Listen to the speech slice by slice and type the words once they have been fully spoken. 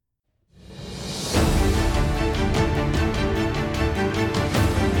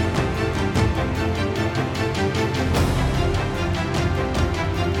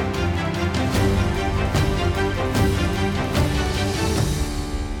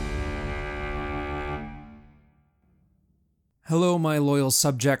Hello, my loyal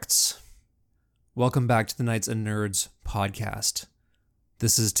subjects. Welcome back to the Knights and Nerds podcast.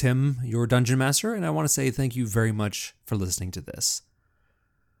 This is Tim, your Dungeon Master, and I want to say thank you very much for listening to this.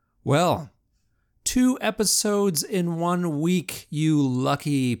 Well, 2 episodes in 1 week, you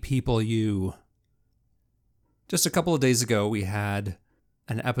lucky people, you. Just a couple of days ago, we had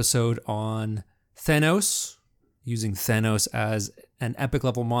an episode on Thanos, using Thanos as an epic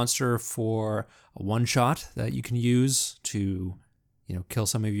level monster for a one-shot that you can use to, kill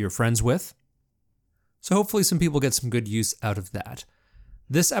some of your friends with. So hopefully some people get some good use out of that.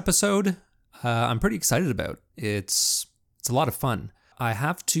 This episode, I'm pretty excited about. It's a lot of fun. I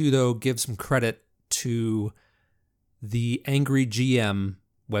have to, though, give some credit to the Angry GM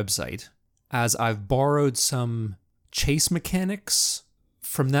website, as I've borrowed some chase mechanics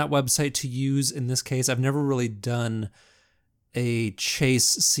from that website to use in this case. I've never really done a chase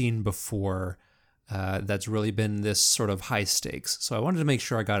scene before that's really been this sort of high stakes. So I wanted to make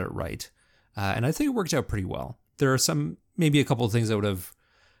sure I got it right. And I think it worked out pretty well. There are maybe a couple of things I would have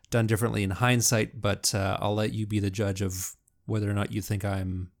done differently in hindsight, but I'll let you be the judge of whether or not you think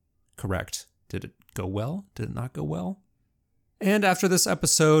I'm correct. Did it go well? Did it not go well? And after this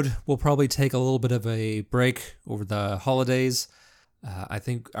episode, we'll probably take a little bit of a break over the holidays. I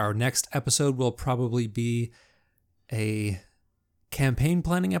think our next episode will probably be a campaign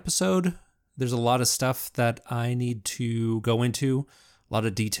planning episode. There's a lot of stuff that I need to go into, a lot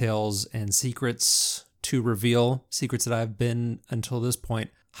of details and secrets to reveal, secrets that I've been, until this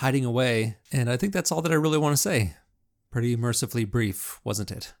point, hiding away. And I think that's all that I really want to say. Pretty mercifully brief, wasn't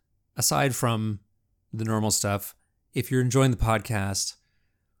it? Aside from the normal stuff, if you're enjoying the podcast,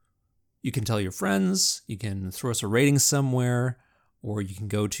 you can tell your friends, you can throw us a rating somewhere, or you can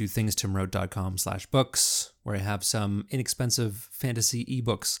go to thingstimwrote.com/books, where I have some inexpensive fantasy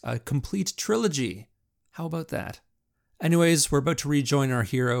ebooks, a complete trilogy. How about that? Anyways, we're about to rejoin our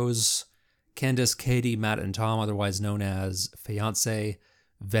heroes, Candace, Katie, Matt, and Tom, otherwise known as Fiancé,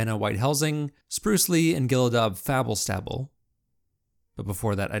 Vanna White Helsing, Spruce Lee, and Gilladab Fabblestabble. But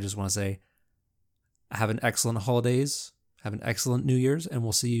before that, I just want to say, have an excellent holidays, have an excellent New Year's, and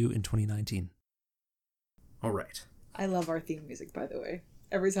we'll see you in 2019. All right. I love our theme music, by the way.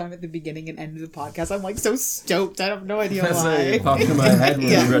 Every time at the beginning and end of the podcast, I'm like so stoked. I have no idea why. It popped in my head when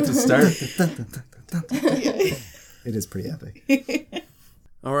we were about to start. It is pretty epic.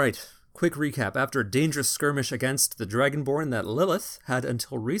 All right. Quick recap. After a dangerous skirmish against the Dragonborn that Lilith had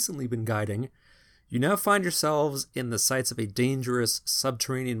until recently been guiding, you now find yourselves in the sights of a dangerous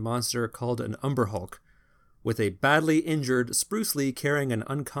subterranean monster called an Umberhulk, with a badly injured Spruce Lee carrying an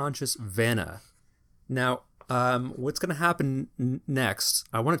unconscious Vanna. Now, what's going to happen next,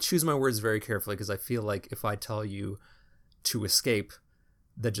 I want to choose my words very carefully, because I feel like if I tell you to escape,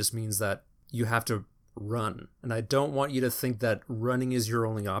 that just means that you have to run. And I don't want you to think that running is your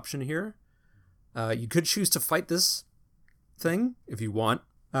only option here. You could choose to fight this thing if you want.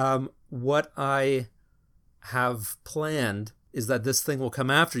 What I have planned is that this thing will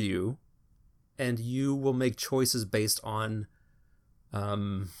come after you, and you will make choices based on,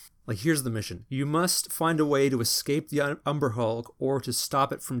 here's the mission. You must find a way to escape the Umberhulk or to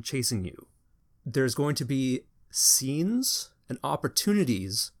stop it from chasing you. There's going to be scenes and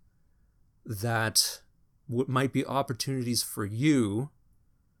opportunities that might be opportunities for you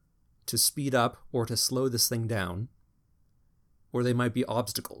to speed up or to slow this thing down, or they might be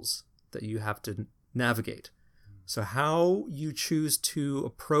obstacles that you have to navigate. So how you choose to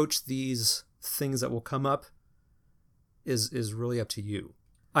approach these things that will come up is really up to you.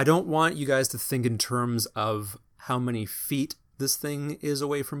 I don't want you guys to think in terms of how many feet this thing is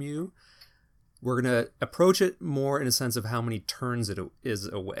away from you. We're going to approach it more in a sense of how many turns it is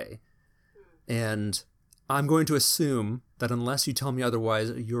away. And I'm going to assume that unless you tell me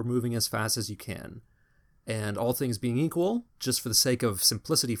otherwise, you're moving as fast as you can. And all things being equal, just for the sake of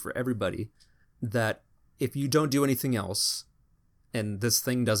simplicity for everybody, that if you don't do anything else, and this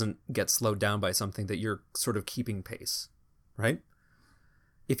thing doesn't get slowed down by something, that you're sort of keeping pace, right?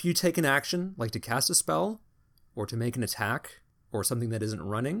 If you take an action, like to cast a spell, or to make an attack, or something that isn't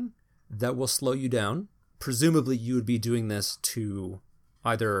running, that will slow you down. Presumably you would be doing this to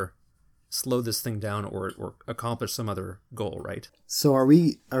either slow this thing down or accomplish some other goal, right? So are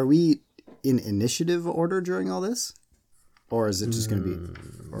we in initiative order during all this? Or is it just going to be...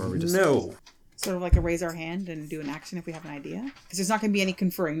 Or are we just... No. Sort of like a raise our hand and do an action if we have an idea? Because there's not going to be any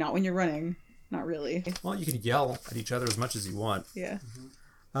conferring, not when you're running. Not really. Well, you can yell at each other as much as you want. Yeah.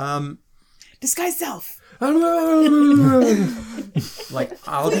 Disguise self! Like,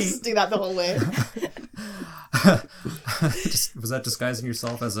 I'll Please do that the whole way. Was that disguising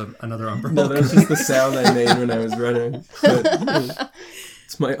yourself as another Umber No, Hulk? that was just the sound I made when I was running. But,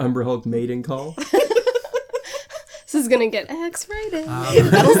 it's my Umber Hulk mating call. This is gonna get X-rated.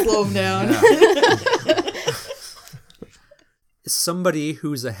 That'll slow him down. Somebody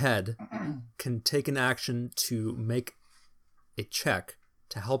who's ahead can take an action to make a check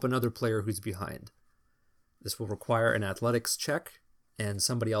to help another player who's behind. This will require an athletics check, and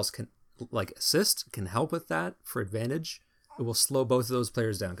somebody else can assist, can help with that for advantage. It will slow both of those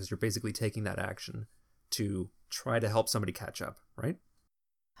players down because you're basically taking that action to try to help somebody catch up, right?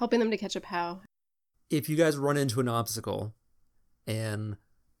 Helping them to catch up how? If you guys run into an obstacle and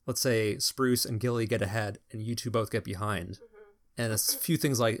let's say Spruce and Gilly get ahead and you two both get behind, and a few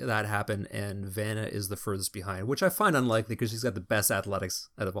things like that happen and Vanna is the furthest behind, which I find unlikely because she's got the best athletics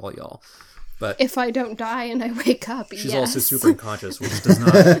out of all y'all. But if I don't die and I wake up, she's yes. also super unconscious, which does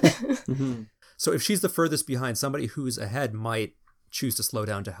not. So if she's the furthest behind, somebody who's ahead might choose to slow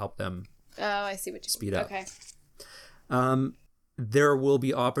down to help them Oh, I see what you speed up. Okay. There will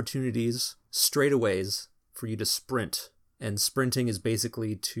be opportunities, straightaways, for you to sprint. And sprinting is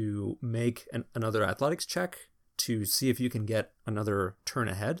basically to make another athletics check to see if you can get another turn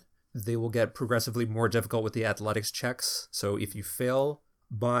ahead. They will get progressively more difficult with the athletics checks. So if you fail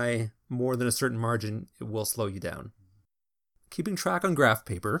by more than a certain margin, it will slow you down. Keeping track on graph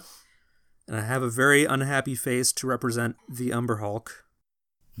paper, and I have a very unhappy face to represent the Umber Hulk.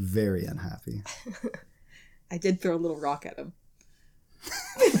 Very unhappy. I did throw a little rock at him.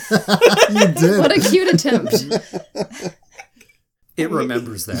 You did. What a cute attempt. It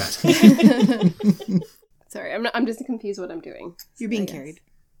remembers that. Sorry, I'm just confused what I'm doing. You're being I guess. carried.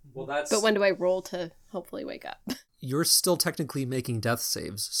 Well, that's... But when do I roll to hopefully wake up? You're still technically making death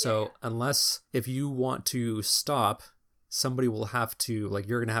saves. So unless if you want to stop, somebody will have to,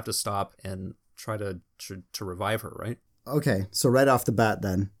 you're going to have to stop and try to revive her, right? Okay, so right off the bat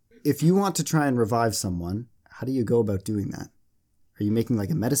then, if you want to try and revive someone, how do you go about doing that? Are you making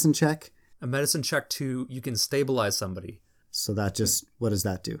a medicine check? A medicine check you can stabilize somebody. So that just, what does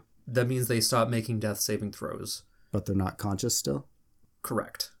that do? That means they stop making death saving throws. But they're not conscious still?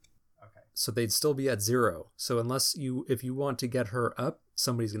 Correct. Okay. So they'd still be at 0. So if you want to get her up,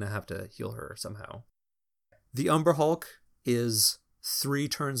 somebody's going to have to heal her somehow. The Umber Hulk is 3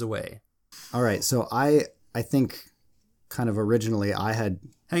 turns away. All right, so I think kind of originally I had...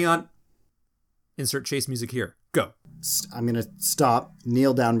 Hang on. Insert chase music here. Go. I'm going to stop,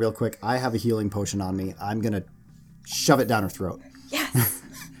 kneel down real quick. I have a healing potion on me. I'm going to shove it down her throat. Yes.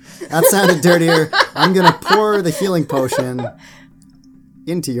 That sounded dirtier. I'm going to pour the healing potion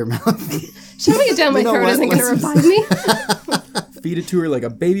into your mouth. Shoving it down my throat isn't going to revive me. Feed it to her like a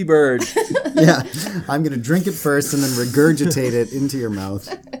baby bird. Yeah, I'm going to drink it first and then regurgitate it into your mouth.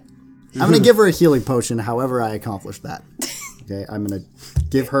 I'm going to give her a healing potion, however I accomplish that. Okay, I'm going to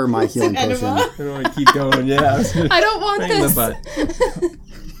give her my healing potion. I don't want to keep going. Yeah. I don't want Bang the this. butt.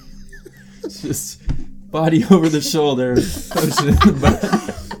 It's just body over the shoulder. Potion in the butt.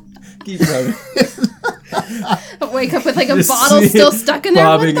 Keep running. I wake up with a Just bottle see still it stuck in there.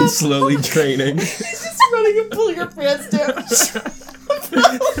 bobbing What and the slowly draining. Just running and pulling your pants down.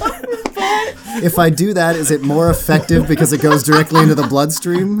 If I do that, is it more effective because it goes directly into the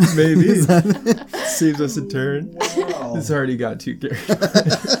bloodstream? Maybe. Saves us a turn. This already got too carried.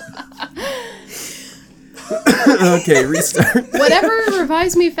 Okay, restart. Whatever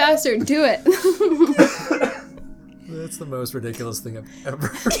revives me faster, do it. That's the most ridiculous thing I've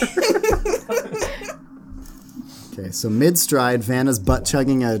ever Okay, so mid-stride, Vanna's butt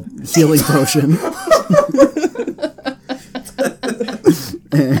chugging a healing potion.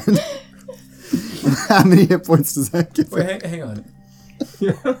 And how many hit points does that give? Wait, hang on.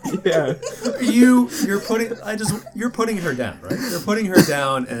 Yeah. You're putting her down, right? You're putting her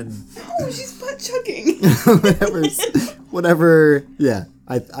down and Oh, she's butt chugging. Whatever. Yeah,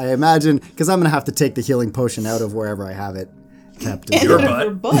 I imagine because I'm gonna have to take the healing potion out of wherever I have it kept. And Your out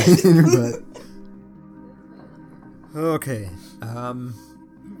of butt. her butt. In her butt. Okay.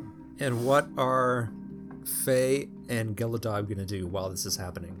 And what are Faye and Gelladog gonna do while this is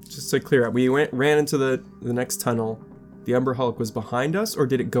happening? Just to clear up, we ran into the next tunnel. The Umber Hulk was behind us, or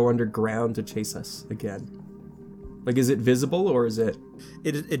did it go underground to chase us again? Is it visible, or is it...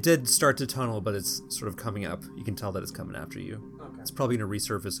 It did start to tunnel, but it's sort of coming up. You can tell that it's coming after you. Okay. It's probably gonna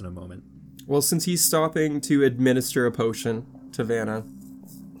resurface in a moment. Well, since he's stopping to administer a potion to Vanna,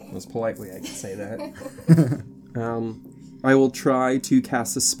 most politely I can say that, I will try to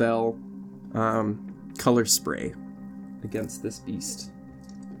cast a spell, Color Spray, against this beast.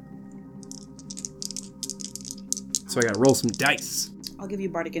 So I gotta roll some dice. I'll give you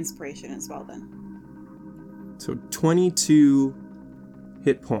bardic inspiration as well then. So 22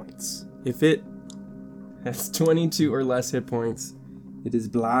 hit points. If it has 22 or less hit points, it is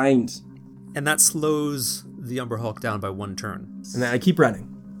blind. And that slows the Umber Hulk down by 1 turn. And then I keep running.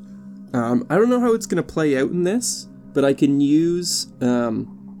 I don't know how it's going to play out in this, but I can use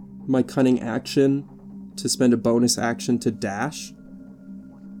my cunning action to spend a bonus action to dash.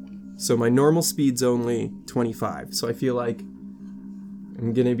 So my normal speed's only 25, so I feel like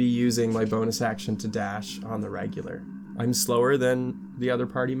I'm going to be using my bonus action to dash on the regular. I'm slower than the other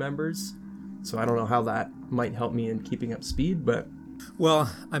party members, so I don't know how that might help me in keeping up speed, but...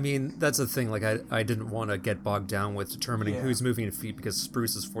 Well, I mean, that's the thing. Like, I didn't want to get bogged down with determining who's moving in feet, because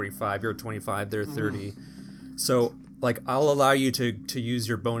Spruce is 45, you're 25, they're 30. So, like, I'll allow you to use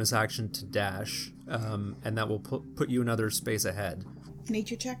your bonus action to dash, and that will put you another space ahead.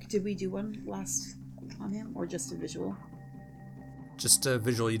 Nature check. Did we do one last on him, or just a visual? Just a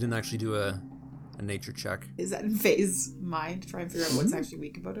visual. You didn't actually do a nature check. Is that in Faye's mind? Try and figure out what's actually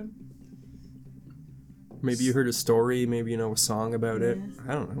weak about him. Maybe you heard a story, maybe you know a song about it.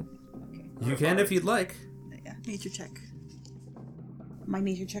 I don't know. Okay. You can if you'd like. Yeah, nature check. My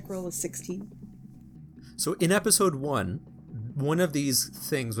nature check roll is 16. So in episode 1, one of these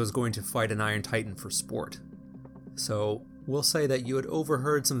things was going to fight an Iron Titan for sport. So we'll say that you had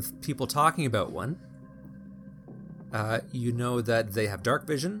overheard some people talking about one. You know that they have dark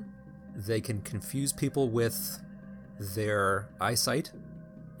vision. They can confuse people with their eyesight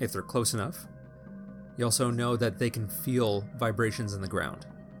if they're close enough. You also know that they can feel vibrations in the ground.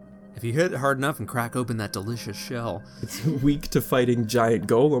 If you hit it hard enough and crack open that delicious shell. It's weak to fighting giant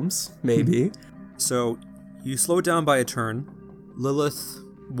golems, maybe. So you slow down by a turn. Lilith,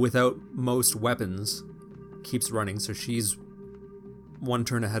 without most weapons, keeps running. So she's 1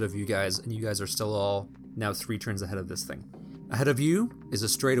 turn ahead of you guys, and you guys are still all now 3 turns ahead of this thing. Ahead of you is a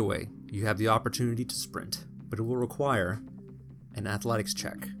straightaway. You have the opportunity to sprint, but it will require an athletics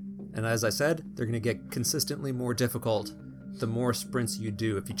check. And as I said, they're going to get consistently more difficult the more sprints you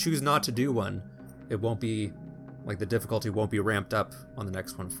do. If you choose not to do one, it won't be, like, the difficulty won't be ramped up on the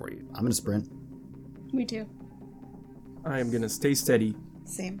next one for you. I'm gonna sprint. Me too. I am going to stay steady.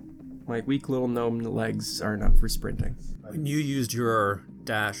 Same. My weak little gnome legs are enough for sprinting. And you used your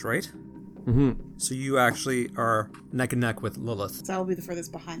dash, right? Mm-hmm. So you actually are neck and neck with Lilith. So I'll be the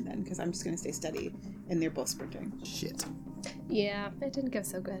furthest behind then, because I'm just going to stay steady, and they're both sprinting. Shit. Yeah, it didn't go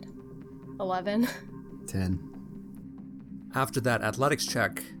so good. 11. 10. After that athletics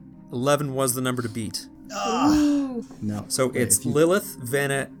check, 11 was the number to beat. Ooh. No. So Wait, it's if you- Lilith,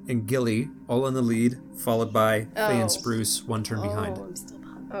 Vanna, and Gilly all in the lead, followed by Faye Oh. and Spruce 1 turn behind. Oh, I'm still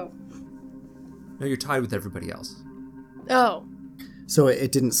behind. Oh. No, you're tied with everybody else. Oh. So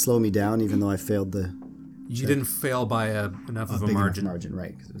it didn't slow me down, even though I failed the You didn't fail by enough of a big margin. enough margin,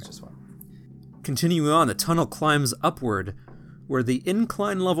 right? Because it was just one. Continuing on, the tunnel climbs upward, where the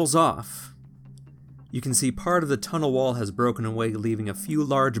incline levels off. You can see part of the tunnel wall has broken away, leaving a few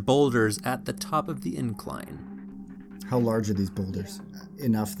large boulders at the top of the incline. How large are these boulders?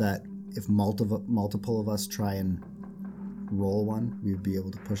 Enough that if multiple of us try and roll one, we would be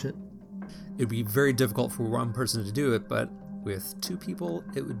able to push it? It would be very difficult for one person to do it, but with 2 people,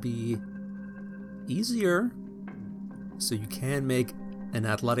 it would be easier. So you can make an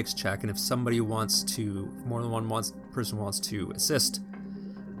athletics check, and if somebody wants to, more than one person wants to assist,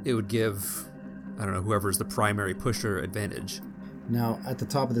 it would give, I don't know, whoever's the primary pusher advantage. Now, at the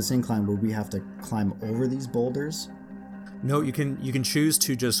top of this incline, would we have to climb over these boulders? No, you can choose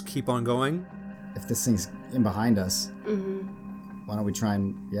to just keep on going. If this thing's in behind us, why don't we try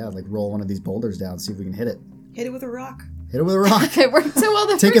and, roll one of these boulders down, see if we can hit it. Hit it with a rock. Hit it with a rock. It worked so well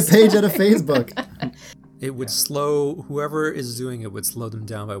the Take a first page time. out of Facebook. It would slow, whoever is doing it would slow them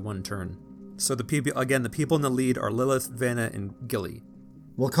down by 1 turn. So the people in the lead are Lilith, Vanna, and Gilly.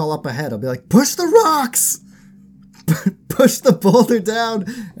 We'll call up ahead. I'll be like, push the rocks! Push the boulder down!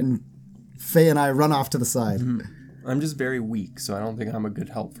 And Faye and I run off to the side. I'm just very weak, so I don't think I'm a good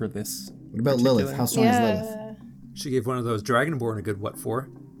help for this. What about Lilith? How strong is Lilith? Yeah. She gave one of those Dragonborn a good what for?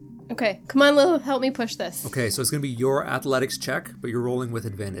 Okay, come on, Lilith, help me push this. Okay, so it's going to be your athletics check, but you're rolling with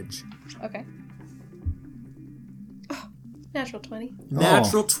advantage. Okay. Oh, natural 20.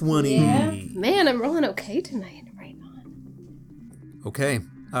 Natural 20. Yeah. Man, I'm rolling okay tonight. Right on. Okay.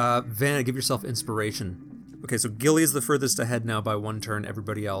 Vanna, give yourself inspiration. Okay, so Gilly is the furthest ahead now by 1 turn.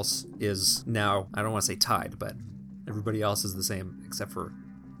 Everybody else is now, I don't want to say tied, but everybody else is the same, except for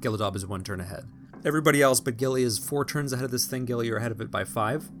Gilladob is 1 turn ahead. Everybody else but Gilly is 4 turns ahead of this thing. Gilly, you're ahead of it by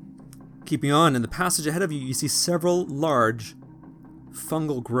 5. Keeping on, in the passage ahead of you, you see several large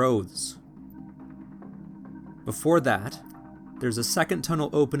fungal growths. Before that, there's a second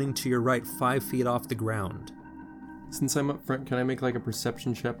tunnel opening to your right 5 feet off the ground. Since I'm up front, can I make like a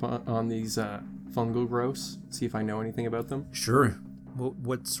perception check on these fungal growths? See if I know anything about them? Sure.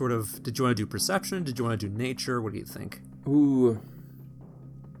 What sort of... Did you want to do perception? Did you want to do nature? What do you think? Ooh.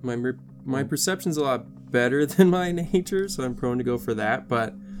 My perception's a lot better than my nature, so I'm prone to go for that,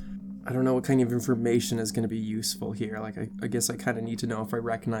 but I don't know what kind of information is going to be useful here. Like, I guess I kind of need to know if I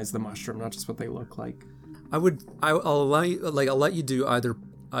recognize the mushroom, not just what they look like. I'll let you do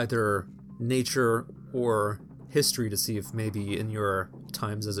either nature or history to see if maybe in your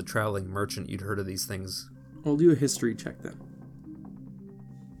times as a traveling merchant you'd heard of these things. I'll do a history check then.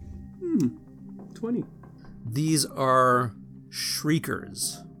 20. These are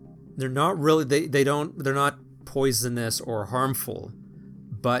shriekers. They're not really they're not poisonous or harmful,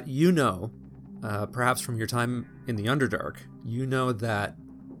 but perhaps from your time in the Underdark, that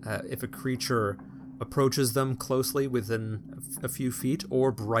if a creature approaches them closely within a few feet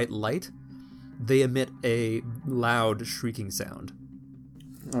or bright light, they emit a loud shrieking sound.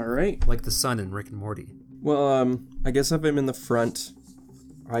 All right. Like the sun in Rick and Morty. Well, I guess if I'm in the front,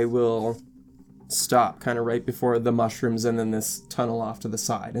 I will stop kind of right before the mushrooms and then this tunnel off to the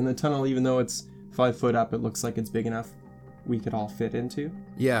side. And the tunnel, even though it's 5 foot up, it looks like it's big enough we could all fit into.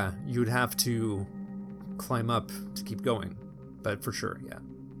 Yeah, you'd have to climb up to keep going. But for sure, yeah.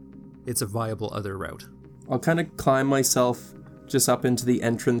 It's a viable other route. I'll kind of climb myself just up into the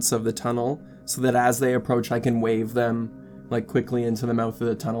entrance of the tunnel so that as they approach, I can wave them like quickly into the mouth of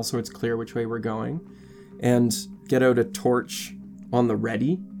the tunnel so it's clear which way we're going. And get out a torch on the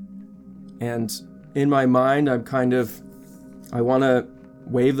ready. And in my mind, I want to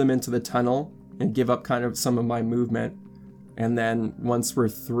wave them into the tunnel and give up kind of some of my movement. And then once we're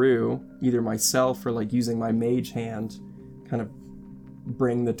through, either myself or like using my mage hand, kind of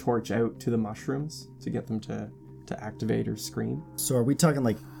bring the torch out to the mushrooms to get them to activate or scream. So are we talking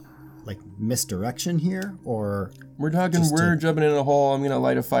like misdirection here, or we're talking jumping in a hole? I'm gonna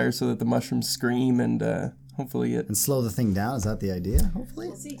light a fire so that the mushrooms scream and hopefully and slow the thing down? Is that the idea? Hopefully,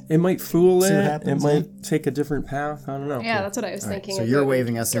 We'll see. it might fool See what it. happens, It might take a different path. I don't know. Yeah, that's what I was All right, thinking. so is you're that we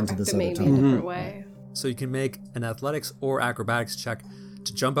waving us into direct this it other maybe tunnel. a different way. So you can make an athletics or acrobatics check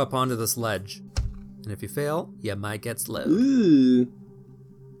to jump up onto this ledge. And if you fail, you might get slowed. Ooh.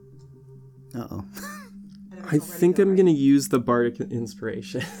 Uh-oh. I think I'm gonna use the bardic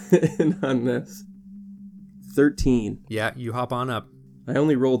inspiration on this. 13. Yeah, you hop on up. I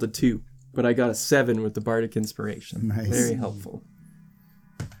only rolled a 2, but I got a 7 with the bardic inspiration. Nice. Very helpful.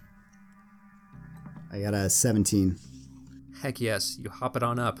 I got a 17. Heck yes, you hop it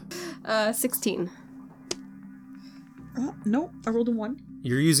on up. 16. No, I rolled a 1.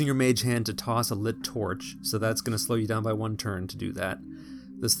 You're using your mage hand to toss a lit torch, so that's going to slow you down by 1 turn to do that.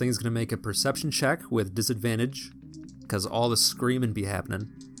 This thing's going to make a perception check with disadvantage, because all the screaming be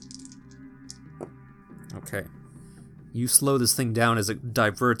happening. Okay. You slow this thing down as it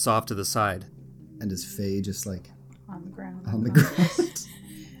diverts off to the side. And is Faye just like On the ground. on the ground?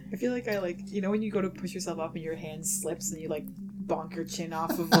 I feel like when you go to push yourself up and your hand slips and you like bonk your chin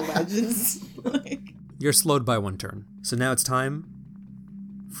off of the ledges. You're slowed by 1 turn. So now it's time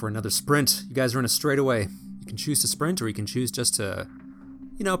for another sprint. You guys are in a straightaway. You can choose to sprint, or you can choose just to,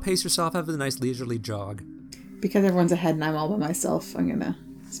 pace yourself, have a nice leisurely jog. Because everyone's ahead and I'm all by myself, I'm gonna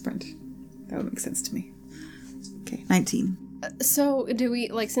sprint. That would make sense to me. Okay, 19. So do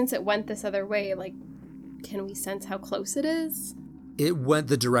we, since it went this other way, can we sense how close it is? It went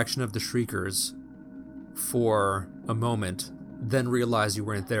the direction of the Shriekers for a moment, then realized you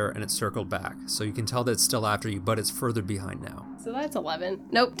weren't there, and it circled back. So you can tell that it's still after you, but it's further behind now. So that's 11.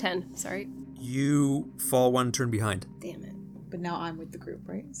 Nope, 10. Sorry. You fall 1 turn behind. Damn it. But now I'm with the group,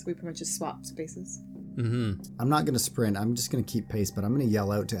 right? So we pretty much just swap spaces. Mm-hmm. I'm not going to sprint. I'm just going to keep pace, but I'm going to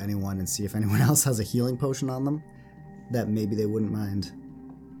yell out to anyone and see if anyone else has a healing potion on them that maybe they wouldn't mind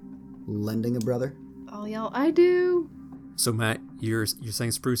lending a brother. I'll yell, I do. So Matt, you're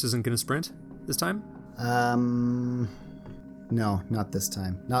saying Spruce isn't going to sprint this time? No, not this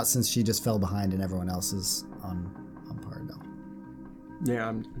time. Not since she just fell behind and everyone else is on par, no.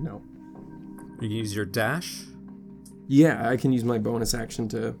 Yeah, no. You can use your dash? Yeah, I can use my bonus action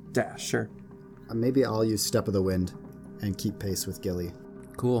to dash, sure. Maybe I'll use Step of the Wind and keep pace with Gilly.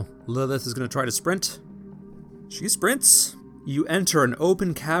 Cool. Lilith is going to try to sprint. She sprints. You enter an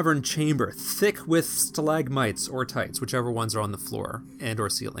open cavern chamber, thick with stalagmites or tights, whichever ones are on the floor and or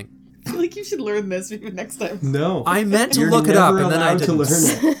ceiling. I feel like you should learn this maybe next time. No. I meant to You're look it up, never and then I allowed didn't. to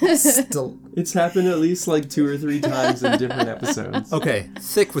learn it. Still, It's happened at least 2 or 3 times in different episodes. Okay,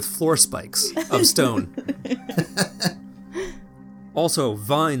 thick with floor spikes of stone. Also,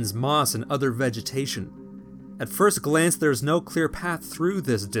 vines, moss, and other vegetation. At first glance, there's no clear path through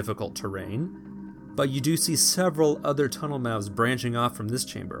this difficult terrain, but you do see several other tunnel mouths branching off from this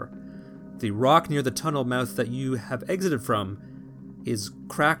chamber. The rock near the tunnel mouth that you have exited from is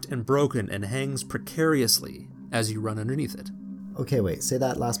cracked and broken and hangs precariously as you run underneath it. Okay, wait. Say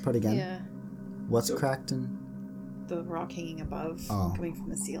that last part again. Yeah. What's cracked and... The rock hanging above, coming from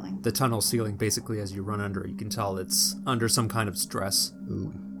the ceiling. The tunnel ceiling, basically, as you run under, you can tell it's under some kind of stress.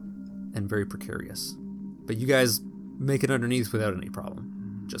 Ooh. And very precarious. But you guys make it underneath without any problem.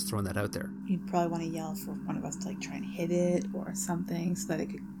 Just throwing that out there. You'd probably want to yell for one of us to like try and hit it or something so that it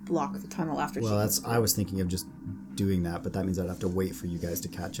could block the tunnel after. Well, I was thinking of just doing that, but that means I'd have to wait for you guys to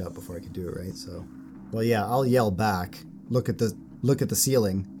catch up before I could do it, right? So, well, yeah, I'll yell back. Look at the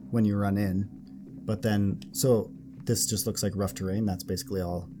ceiling when you run in, but then so this just looks like rough terrain. That's basically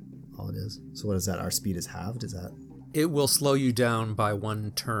all it is. So what is that? Our speed is halved. Is that? It will slow you down by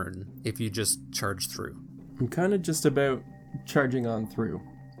 1 turn if you just charge through. I'm kind of just about charging on through.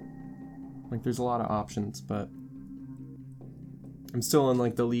 Like, there's a lot of options, but I'm still in,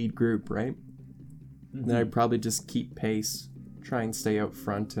 like, the lead group, right? Mm-hmm. Then I'd probably just keep pace, try and stay out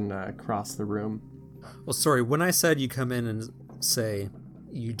front and cross the room. Well, sorry, when I said you come in and say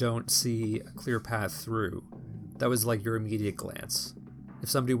you don't see a clear path through, that was like your immediate glance. If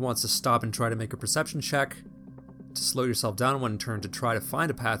somebody wants to stop and try to make a perception check to slow yourself down 1 turn to try to find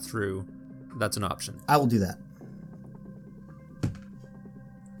a path through, that's an option. I will do that.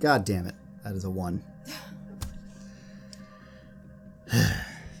 God damn it. That is a 1.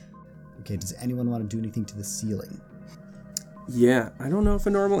 Okay, does anyone want to do anything to the ceiling? Yeah, I don't know if a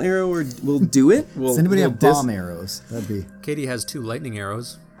normal arrow will do it. Does anybody have bomb arrows? That'd be... Katie has 2 lightning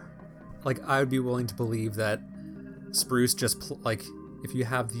arrows. Like, I would be willing to believe that Spruce just, if you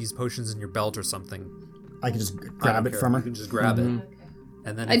have these potions in your belt or something... I can just grab it from her? You can just grab it.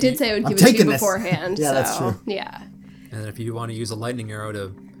 And then I did say I would I'm give it to you taking this. beforehand. Yeah, so, that's true. Yeah. And then if you want to use a lightning arrow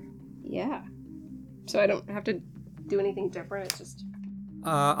to... Yeah. So I don't have to do anything different. It's just...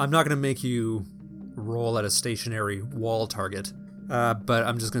 I'm not going to make you roll at a stationary wall target, but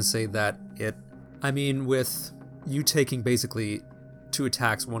I'm just going to say that with you taking basically 2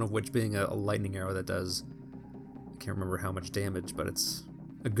 attacks, one of which being a lightning arrow that does, I can't remember how much damage, but it's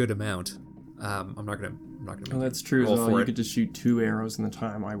a good amount. I'm not gonna Oh, that's true as roll well. for You it. could just shoot 2 arrows in the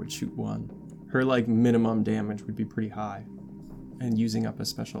time I would shoot 1. Her minimum damage would be pretty high. And using up a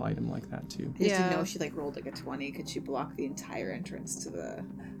special item like that too. I just didn't know if she rolled a 20. Could she block the entire entrance to the...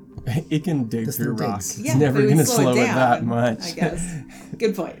 It can dig This through thing rock. digs. It's Yeah, never but it would going to slow slow it down, that much. I guess.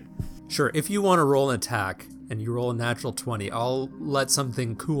 Good point. Sure, if you want to roll an attack and you roll a natural 20, I'll let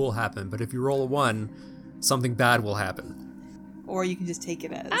something cool happen, but if you roll a 1, something bad will happen. Or you can just take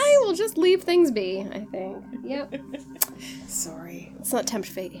it as... I will just leave things be, I think. Yep. Sorry. Let's not tempt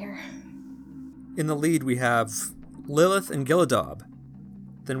fate here. In the lead, we have Lilith and Gilladob.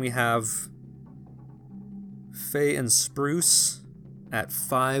 Then we have Faye and Spruce at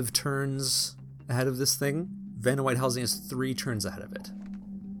 5 turns ahead of this thing. Vanna White Helsing is 3 turns ahead of it.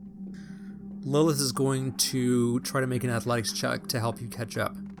 Lilith is going to try to make an athletics check to help you catch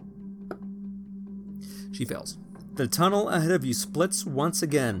up. She fails. The tunnel ahead of you splits once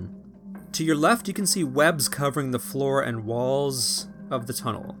again. To your left, you can see webs covering the floor and walls of the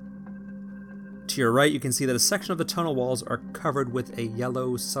tunnel. To your right, you can see that a section of the tunnel walls are covered with a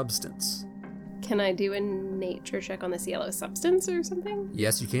yellow substance. Can I do a nature check on this yellow substance or something?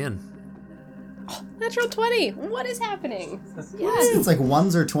 Yes, you can. Natural 20! What is happening? It's like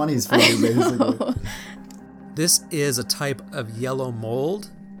 1s or 20s for you, basically. This is a type of yellow mold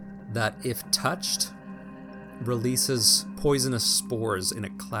that, if touched, releases poisonous spores in a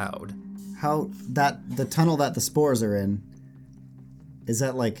cloud. The tunnel that the spores are in, is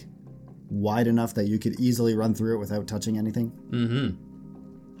that wide enough that you could easily run through it without touching anything?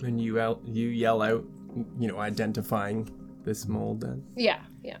 Mm-hmm. And you yell out, identifying this mold then. Yeah.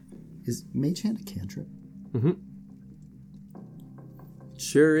 Is Mage Hand a cantrip? Mm-hmm.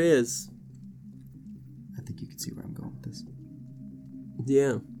 Sure is. I think you can see where I'm going with this.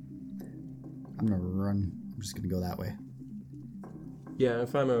 Yeah. I'm gonna run. I'm just gonna go that way. Yeah,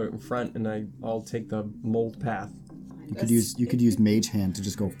 if I'm out in front and I'll take the mold path. You could use Mage Hand to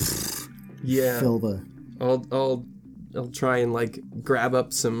just go Yeah. fill the... I'll try and grab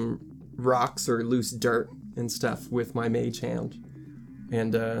up some rocks or loose dirt and stuff with my mage hand.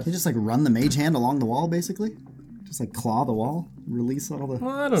 And You just run the Mage Hand along the wall, basically? Just claw the wall? Release all the well,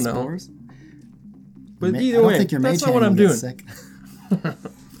 I don't know. spores? But I either don't way, think your that's Mage not what Hand I'm will get doing. sick.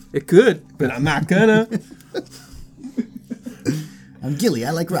 It could, but I'm not gonna. I'm Gilly,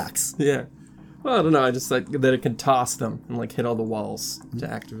 I like rocks. Yeah. Well, I don't know. I just that it can toss them and hit all the walls to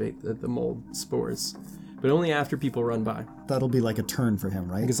activate the mold spores. but only after people run by. That'll be like a turn for him,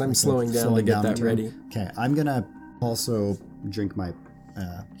 right? Because I'm Like slowing down to get that turn. ready. Okay, I'm gonna also drink my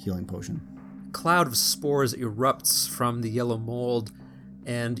healing potion. Cloud of spores erupts from the yellow mold,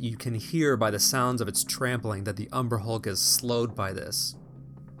 and you can hear by the sounds of its trampling that the Umber Hulk is slowed by this.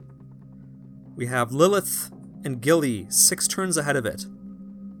 We have Lilith and Gilly 6 turns ahead of it.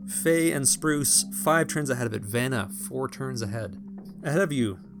 Faye and Spruce 5 turns ahead of it. Vanna 4 turns ahead. Ahead of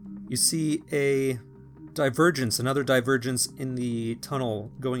you, you see a divergence, another divergence in the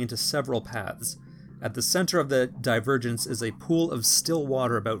tunnel going into several paths. At the center of the divergence is a pool of still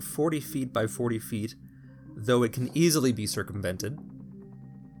water about 40 feet by 40 feet, though it can easily be circumvented.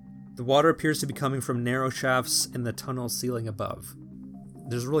 The water appears to be coming from narrow shafts in the tunnel ceiling above.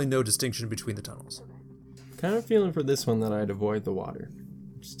 There's really no distinction between the tunnels. Kind of feeling for this one that I'd avoid the water.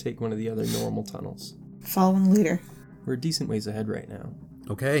 Just take one of the other normal tunnels. Following the leader. We're a decent ways ahead right now.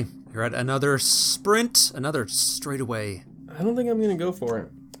 Okay, you're at another sprint, another straightaway. I don't think I'm going to go for it.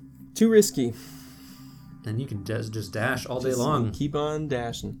 Too risky. And you can just dash all day long. Keep on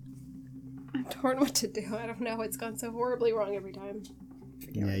dashing. I'm torn what to do. I don't know. It's gone so horribly wrong every time.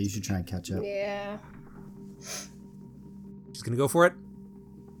 Yeah, you should try and catch up. Yeah. She's gonna go for it.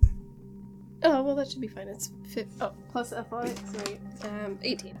 Oh, well, that should be fine. It's plus athletics, right?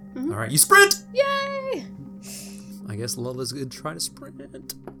 18. Mhm. All right, you sprint! Yay! I guess Lola's gonna try to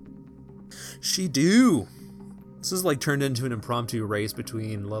sprint. She do. This is like turned into an impromptu race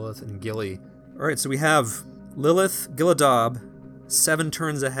between Lilith and Gilly. All right, so we have Lilith, Gilladob, 7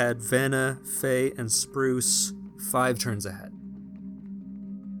 turns ahead. Vanna, Faye, and Spruce, 5 turns ahead.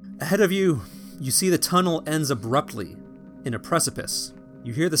 Ahead of you, you see the tunnel ends abruptly in a precipice.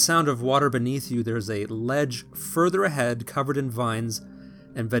 You hear the sound of water beneath you. There's a ledge further ahead covered in vines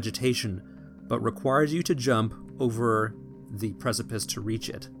and vegetation, but requires you to jump over the precipice to reach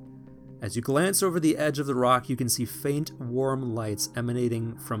it. As you glance over the edge of the rock, you can see faint, warm lights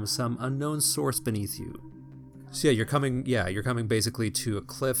emanating from some unknown source beneath you. So you're coming basically to a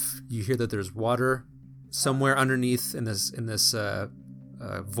cliff. You hear that there's water somewhere underneath in this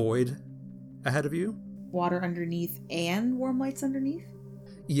void ahead of you. Water underneath and warm lights underneath?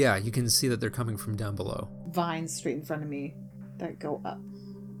 Yeah, you can see that they're coming from down below. Vines straight in front of me that go up.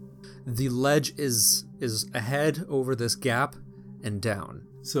 The ledge is ahead over this gap and down.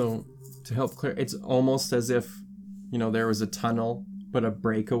 So, to help clear, it's almost as if, there was a tunnel, but a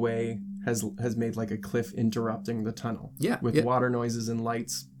breakaway has made like a cliff interrupting the tunnel. Yeah. With water noises and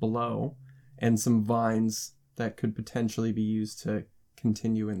lights below, and some vines that could potentially be used to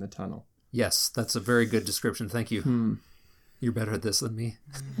continue in the tunnel. Yes, that's a very good description. Thank you. You're better at this than me.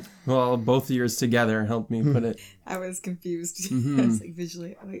 Well, both yours together helped me put it. I was confused. Mm-hmm. I was like,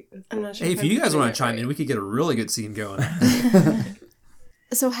 visually. Wait, I'm not sure. Hey, if you guys want to chime in, we could get a really good scene going.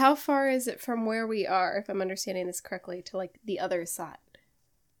 So how far is it from where we are, if I'm understanding this correctly, to like the other side?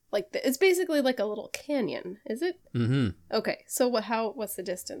 Like it's basically like a little canyon, is it? Mm-hmm. Okay, so what's the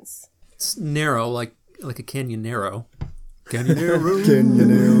distance? It's narrow, like a canyon narrow. Canyon narrow.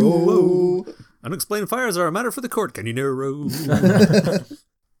 Canyonero. Unexplained fires are a matter for the court. Canyon narrow.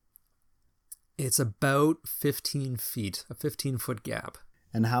 It's about 15 feet, a 15-foot gap.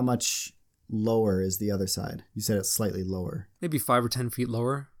 And how much lower is the other side? You said it's slightly lower. Maybe 5 or 10 feet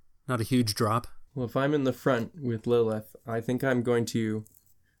lower. Not a huge drop. Well, if I'm in the front with Lilith, I think I'm going to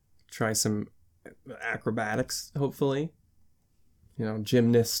try some acrobatics, hopefully.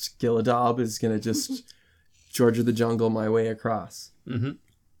 Gymnast Gilladob is going to just George of the Jungle my way across. Mm-hmm.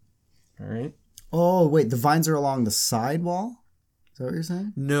 All right. Oh, wait, the vines are along the side wall? Is that what you're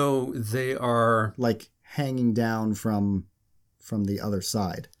saying? No, they are... Like hanging down from the other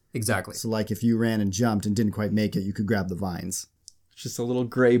side. Exactly. So like if you ran and jumped and didn't quite make it, you could grab the vines. Just a little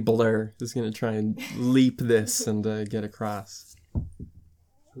gray blur is going to try and leap this and get across.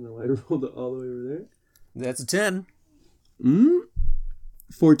 And the lighter rolled all the way over there. That's a 10.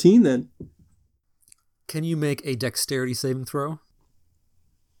 14 then. Can you make a dexterity saving throw?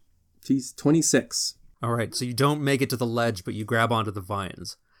 Geez, 26. All right, so you don't make it to the ledge, but you grab onto the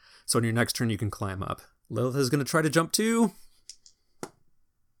vines. So on your next turn, you can climb up. Lilith is going to try to jump too.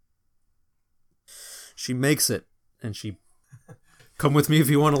 She makes it, and she... Come with me if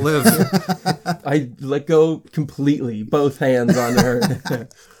you want to live. I let go completely, both hands on her.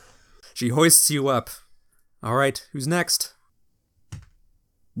 She hoists you up. All right, who's next?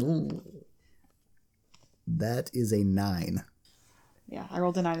 That is a 9. Yeah, I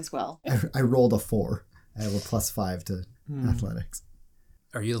rolled a 9 as well. I rolled a 4. I have a +5 to athletics.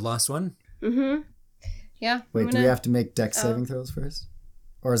 Are you the last one? Mm-hmm. Yeah. Wait, do we have to make dex saving throws first?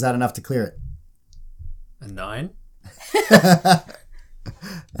 Or is that enough to clear it? A 9?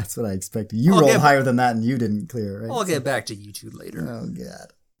 That's what I expected. You I'll rolled get- higher than that and you didn't clear, right? I'll get back to you two later. Oh,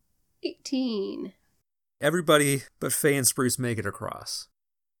 God. 18. Everybody but Faye and Spruce make it across.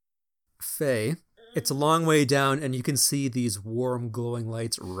 Faye, it's a long way down, and you can see these warm, glowing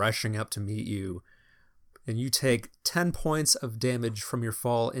lights rushing up to meet you. And you take 10 points of damage from your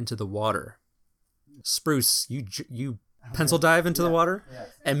fall into the water. Spruce, you pencil dive into the water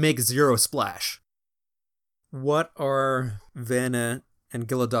and make 0 splash. What are Vanna and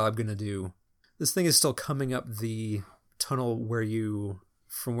Gilladab going to do? This thing is still coming up the tunnel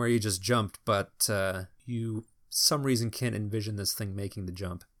from where you just jumped, but you, some reason, can't envision this thing making the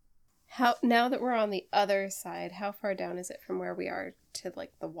jump. Now that we're on the other side, how far down is it from where we are to,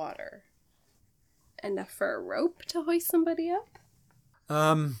 like, the water? Enough for a rope to hoist somebody up?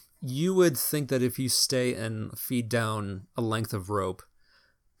 You would think that if you stay and feed down a length of rope,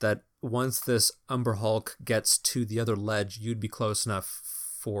 that once this Umber Hulk gets to the other ledge, you'd be close enough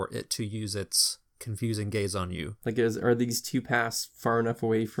for it to use its confusing gaze on you. Like, are these two paths far enough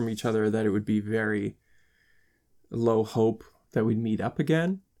away from each other that it would be very low hope that we'd meet up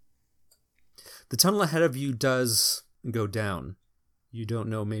again? The tunnel ahead of you does go down. You don't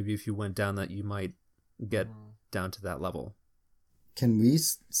know, maybe if you went down that you might get down to that level. Can we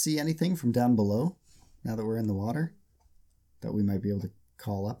see anything from down below now that we're in the water that we might be able to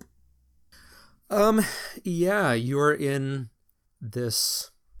call up? Yeah, you're in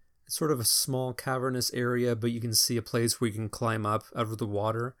this sort of a small cavernous area, but you can see a place where you can climb up out of the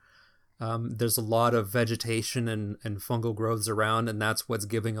water. There's a lot of vegetation and fungal growths around, and that's what's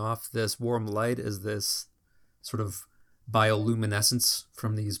giving off this warm light, is this sort of bioluminescence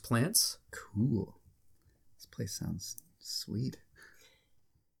from these plants. Cool. This place sounds sweet.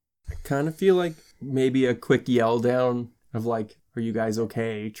 I kind of feel like maybe a quick yell down of like, are you guys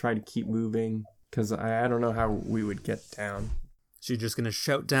okay? Try to keep moving, because I don't know how we would get down. So you're just going to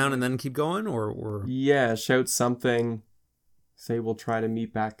shout down and then keep going, or... Yeah, shout something. Say we'll try to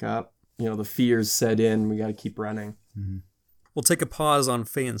meet back up. You know, the fears set in. We got to keep running. Mm-hmm. We'll take a pause on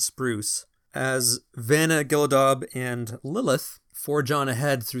Faye and Spruce. As Vanna, Gilladab, and Lilith forge on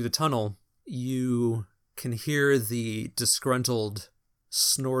ahead through the tunnel, you can hear the disgruntled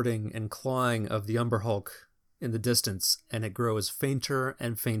snorting and clawing of the Umber Hulk in the distance, and it grows fainter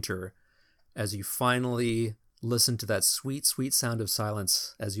and fainter as you finally listen to that sweet, sweet sound of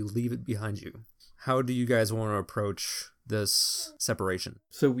silence as you leave it behind you. How do you guys want to approach this separation?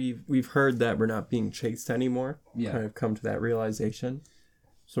 So we've heard that we're not being chased anymore. Yeah. Kind of come to that realization.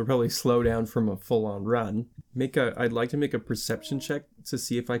 So we'll probably slow down from a full-on run. I'd like to make a perception check to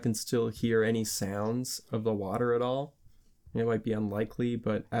see if I can still hear any sounds of the water at all. It might be unlikely,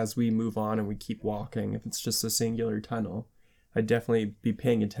 but as we move on and we keep walking, if it's just a singular tunnel, I'd definitely be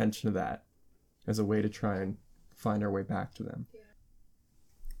paying attention to that as a way to try and find our way back to them.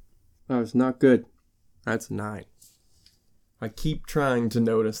 Oh, it's not good. That's a 9. I keep trying to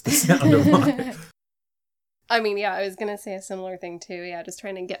notice the sound of water. I mean, yeah, I was going to say a similar thing too. Yeah, just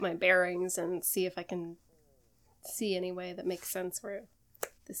trying to get my bearings and see if I can see any way that makes sense where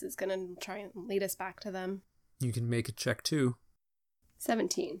this is going to try and lead us back to them. You can make a check too.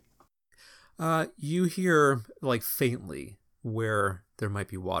 17. You hear, like, faintly where there might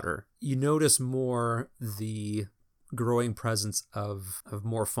be water. You notice more the growing presence of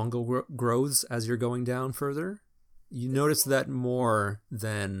more fungal growths as you're going down further. You notice that more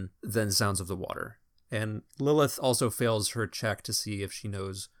than sounds of the water. And Lilith also fails her check to see if she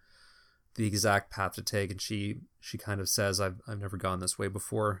knows the exact path to take, and she kind of says, I've never gone this way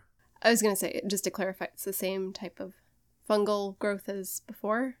before. I was going to say, just to clarify, it's the same type of fungal growth as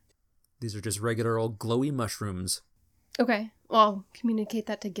before? These are just regular old glowy mushrooms. Okay, well, I'll communicate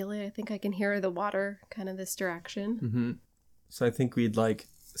that to Gilly. I think I can hear the water kind of this direction. Mm-hmm. So I think we'd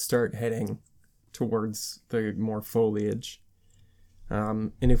start heading towards the more foliage.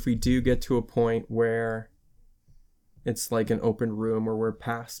 And if we do get to a point where it's like an open room or we're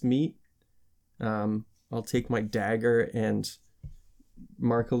past meat, I'll take my dagger and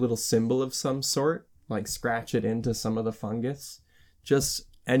mark a little symbol of some sort, like scratch it into some of the fungus. Just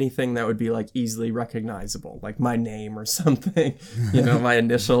anything that would be like easily recognizable, like my name or something, my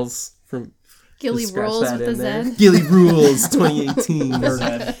initials from Gilly Rules with a Z. Gilly Rules 2018 or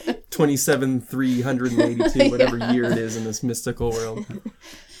 27,382, whatever year it is in this mystical world.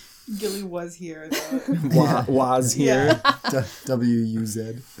 Gilly was here, though. Was here.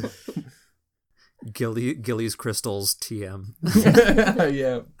 W-U-Z. Gilly's Crystals TM.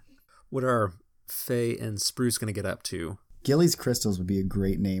 Yeah. What are Faye and Spruce going to get up to? Gilly's Crystals would be a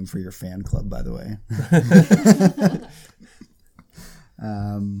great name for your fan club, by the way.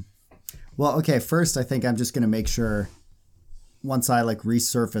 Well, okay, first I think I'm just going to make sure once I like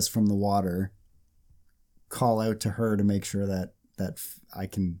resurface from the water, call out to her to make sure that I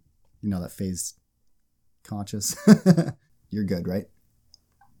can, that Faye's conscious. You're good, right?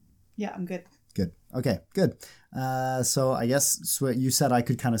 Yeah, I'm good. Good. Okay, good. So I guess you said I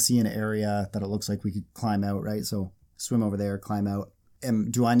could kind of see an area that it looks like we could climb out, right? So swim over there, climb out.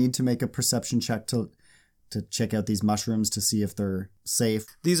 Do I need to make a perception check to check out these mushrooms to see if they're safe?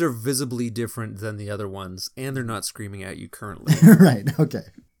 These are visibly different than the other ones, and they're not screaming at you currently. Right. Okay.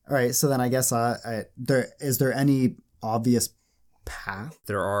 All right. So then I guess is there any obvious path?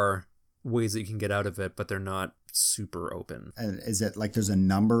 There are ways that you can get out of it, but they're not super open. And is it like there's a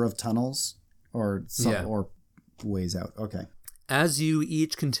number of tunnels or ways out? Okay. As you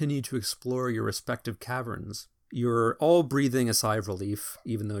each continue to explore your respective caverns, you're all breathing a sigh of relief,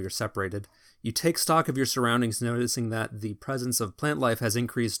 even though you're separated. You take stock of your surroundings, noticing that the presence of plant life has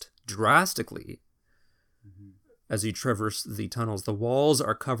increased drastically as you traverse the tunnels. The walls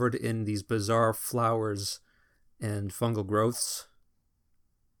are covered in these bizarre flowers and fungal growths,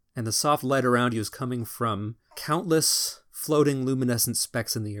 and the soft light around you is coming from countless floating luminescent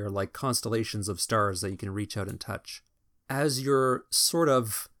specks in the air, like constellations of stars that you can reach out and touch. As you're sort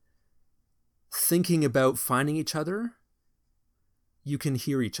of thinking about finding each other, you can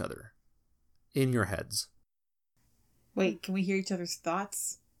hear each other in your heads. Wait, can we hear each other's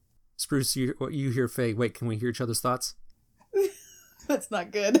thoughts? Spruce, you hear Faye. Wait, can we hear each other's thoughts? That's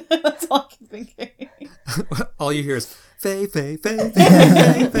not good. That's all I can think. All you hear is Faye, Faye, Faye,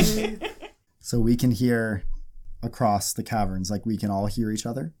 Faye, Faye, Faye. So we can hear across the caverns, like we can all hear each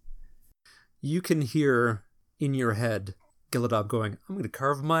other? You can hear in your head Giladab going, I'm going to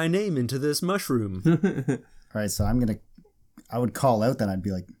carve my name into this mushroom. All right, so I would call out then. I'd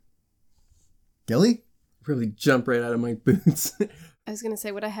be like, Gilly? Really jump right out of my boots. I was going to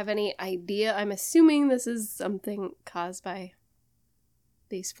say, would I have any idea? I'm assuming this is something caused by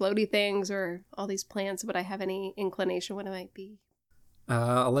these floaty things or all these plants. Would I have any inclination what it might be?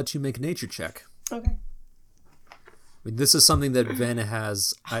 I'll let you make a nature check. Okay. I mean, this is something that Vanna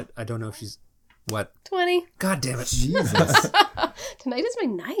has. I don't know if she's... What? 20. God damn it. Jesus. Tonight is my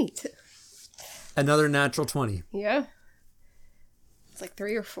night. Another natural 20. Yeah. It's like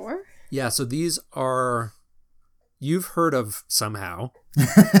 3 or 4. Yeah, so these are... You've heard of, somehow,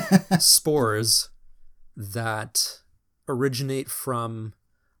 spores that originate from,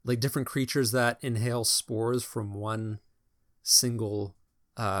 like, different creatures that inhale spores from one single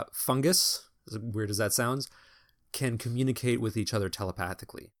fungus, as weird as that sounds, can communicate with each other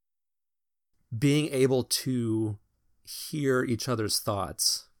telepathically. Being able to hear each other's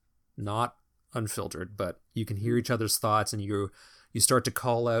thoughts, not unfiltered, but you can hear each other's thoughts, and you start to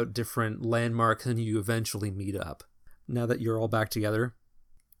call out different landmarks, and you eventually meet up. Now that you're all back together,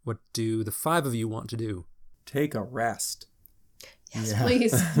 what do the 5 of you want to do? Take a rest. Yes, Yeah.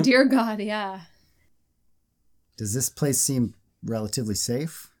 please. Dear God, yeah. Does this place seem relatively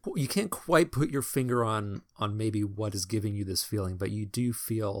safe? You can't quite put your finger on maybe what is giving you this feeling, but you do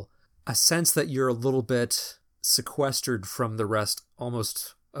feel a sense that you're a little bit sequestered from the rest,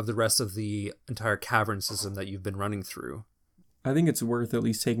 almost of the rest of the entire cavern system that you've been running through. I think it's worth at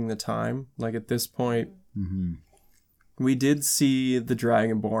least taking the time. Like at this point, Mm-hmm. we did see the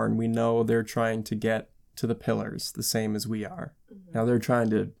Dragonborn. We know they're trying to get to the pillars, the same as we are. Now they're trying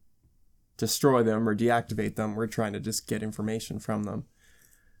to destroy them or deactivate them. We're trying to just get information from them.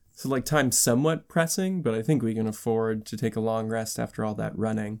 So like time's somewhat pressing, but I think we can afford to take a long rest after all that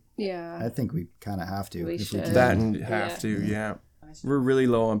running. Yeah. I think we kind of have to. We if should. can. That and have Yeah. to, yeah. We're really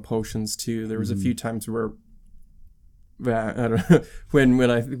low on potions too. There was a few times where I don't know, when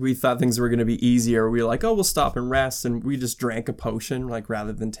we thought things were going to be easier, we were like, oh, we'll stop and rest, and we just drank a potion, like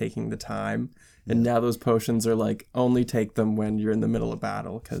rather than taking the time. And now those potions are like, only take them when you're in the middle of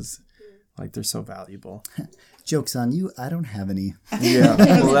battle, because like they're so valuable. Joke's on you. I don't have any. Yeah,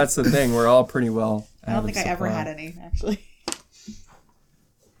 well, that's the thing. We're all pretty well. I don't think I ever had any, actually.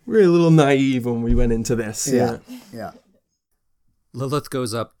 We were a little naive when we went into this. Yeah. Yeah. Lilith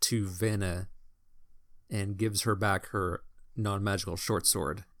goes up to Vanna and gives her back her non-magical short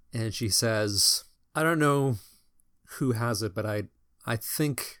sword. And she says, I don't know who has it, but I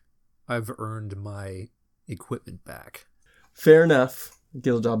think I've earned my equipment back. Fair enough,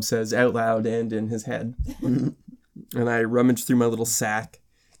 Gildob says out loud and in his head. And I rummage through my little sack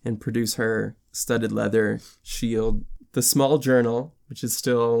and produce her studded leather shield, the small journal, which is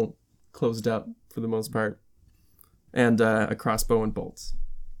still closed up for the most part, and a crossbow and bolts.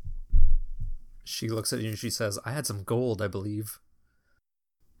 She looks at you and she says, I had some gold, I believe.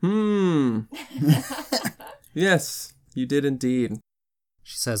 Yes, you did indeed.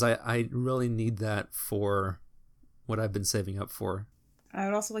 She says, I really need that for what I've been saving up for. I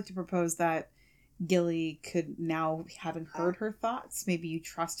would also like to propose that Gilly could now, having heard her thoughts, maybe you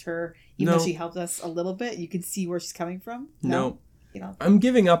trust her, even though she helped us a little bit. You can see where she's coming from. No. You know. I'm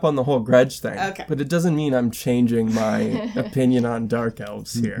giving up on the whole grudge thing. Okay. But it doesn't mean I'm changing my opinion on dark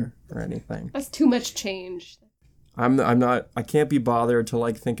elves here or anything. That's too much change. I'm not, I can't be bothered to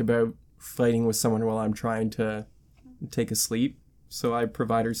like think about fighting with someone while I'm trying to take a sleep. So I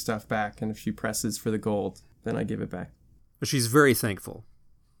provide her stuff back, and if she presses for the gold, then I give it back. But she's very thankful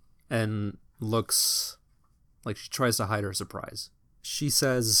and looks like she tries to hide her surprise. She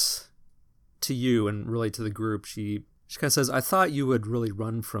says to you, and really to the group, she kind of says, I thought you would really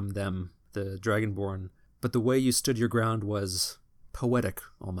run from them, the Dragonborn, but the way you stood your ground was poetic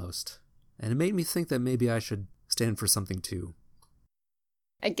almost. And it made me think that maybe I should stand for something too.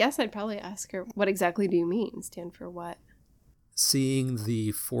 I guess I'd probably ask her, what exactly do you mean? Stand for what? Seeing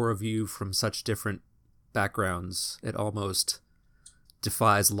the four of you from such different backgrounds, it almost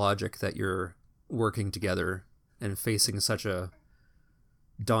defies logic that you're working together and facing such a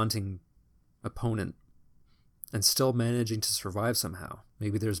daunting opponent and still managing to survive somehow.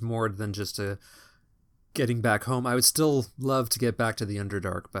 Maybe there's more than just a getting back home. I would still love to get back to the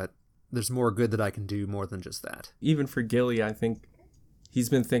Underdark, but there's more good that I can do more than just that. Even for Gilly, I think he's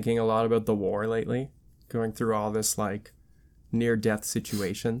been thinking a lot about the war lately, going through all this like near-death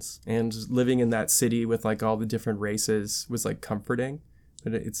situations, and living in that city with like all the different races was like comforting.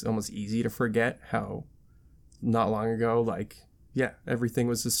 But it's almost easy to forget how not long ago, like, yeah, everything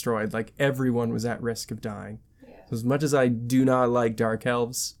was destroyed. Like everyone was at risk of dying. Yeah. So as much as I do not like dark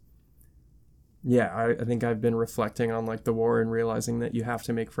elves, yeah, I think I've been reflecting on like the war and realizing that you have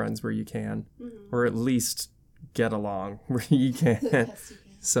to make friends where you can, or at least get along where you can. Yes, you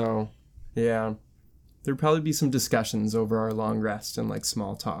can. So, yeah, there'd probably be some discussions over our long rest and like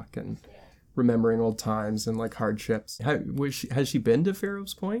small talk and remembering old times and like hardships. Has she been to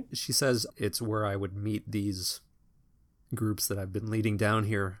Pharaoh's Point? She says it's where I would meet these groups that I've been leading down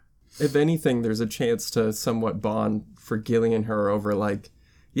here. If anything, there's a chance to somewhat bond for Gilly and her over like,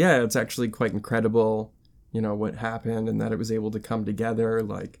 yeah, it's actually quite incredible, you know, what happened and that it was able to come together.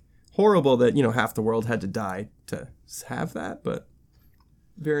 Like, horrible that, you know, half the world had to die to have that, but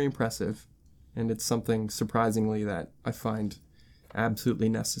very impressive. And it's something, surprisingly, that I find absolutely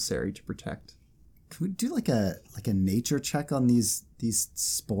necessary to protect. Can we do like a nature check on these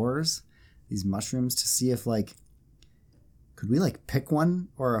spores, these mushrooms, to see if like, could we like pick one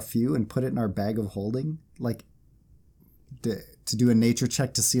or a few and put it in our bag of holding? Like, to do a nature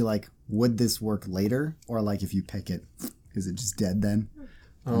check to see like, would this work later? Or like if you pick it, is it just dead then?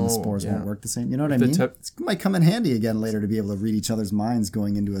 And the spores won't work the same. You know what I mean? It might come in handy again later to be able to read each other's minds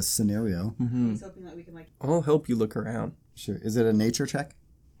going into a scenario. I was hoping that we can like... I'll help you look around. Sure. Is it a nature check?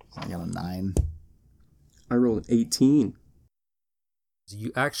 I got a 9. I rolled an 18.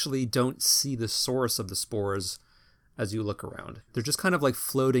 You actually don't see the source of the spores as you look around. They're just kind of like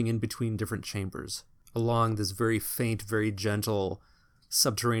floating in between different chambers along this very faint, very gentle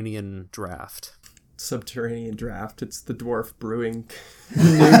subterranean draft. Subterranean draft. It's the dwarf brewing.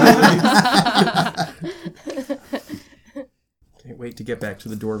 Can't wait to get back to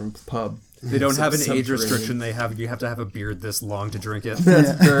the dwarven pub. They don't have an age restriction. You have to have a beard this long to drink it.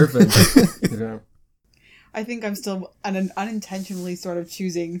 That's perfect. Yeah. I think I'm still unintentionally sort of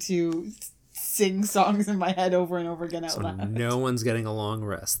choosing to sing songs in my head over and over again out loud. No one's getting a long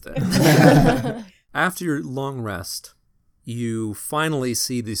rest then. After your long rest, you finally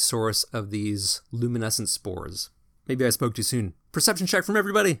see the source of these luminescent spores. Maybe I spoke too soon. Perception check from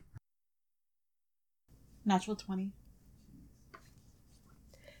everybody. Natural 20.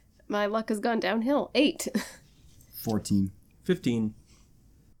 My luck has gone downhill. 8. 14. 15.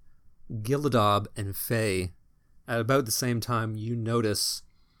 Giladab and Faye, at about the same time, you notice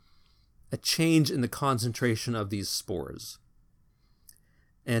a change in the concentration of these spores.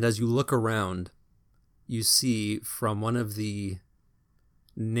 And as you look around, you see from one of the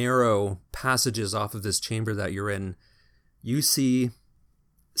narrow passages off of this chamber that you're in, you see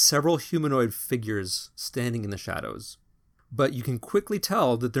several humanoid figures standing in the shadows. But you can quickly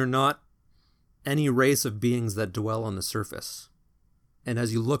tell that they're not any race of beings that dwell on the surface. And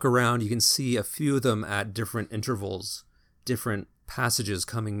as you look around, you can see a few of them at different intervals, different passages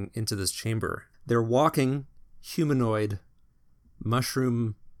coming into this chamber. They're walking humanoid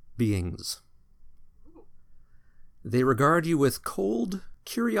mushroom beings. They regard you with cold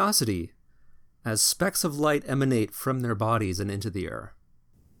curiosity as specks of light emanate from their bodies and into the air.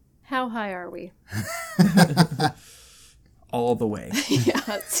 How high are we? All the way. Yeah,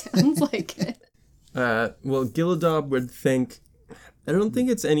 it sounds like it. Well, Giladab would think, I don't think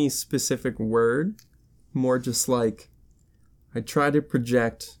it's any specific word, more just like I try to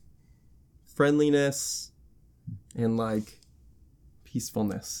project friendliness and like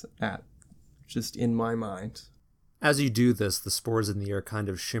peacefulness at just in my mind. As you do this, the spores in the air kind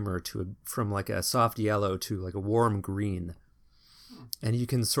of shimmer from like a soft yellow to like a warm green. And you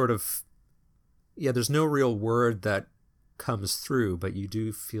can sort of, there's no real word that comes through, but you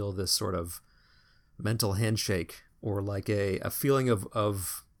do feel this sort of mental handshake or like a feeling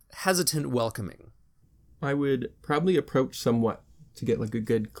of hesitant welcoming. I would probably approach somewhat to get like a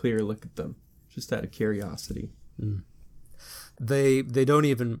good clear look at them, just out of curiosity. Mm. They don't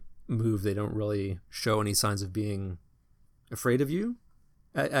even move. They don't really show any signs of being afraid of you.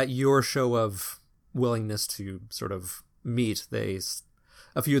 At your show of willingness to sort of meet,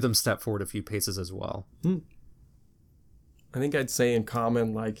 a few of them step forward a few paces as well. I think I'd say in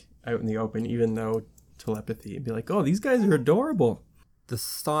common, like out in the open, even though telepathy, and be like, oh, these guys are adorable. The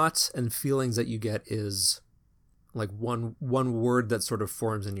thoughts and feelings that you get is like one word that sort of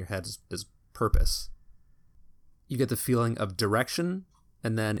forms in your head is purpose. You get the feeling of direction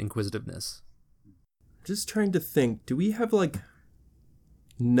and then inquisitiveness. Just trying to think, do we have like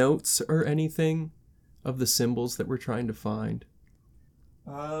notes or anything of the symbols that we're trying to find?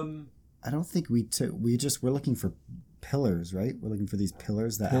 I don't think we're looking for pillars, right? We're looking for these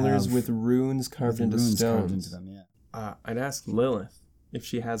pillars with runes carved into stones. Carved into them, yeah. I'd ask Lilith if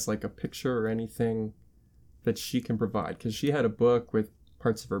she has like a picture or anything that she can provide, because she had a book with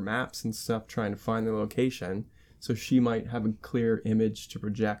parts of her maps and stuff trying to find the location, so she might have a clear image to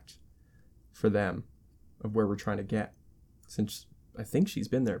project for them of where we're trying to get, since I think she's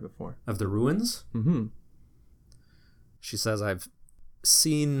been there before. Of the ruins? Mm-hmm. She says, I've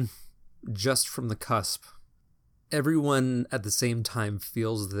seen just from the cusp. Everyone at the same time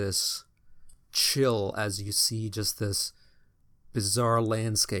feels this chill as you see just this bizarre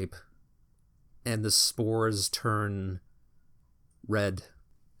landscape, and the spores turn red,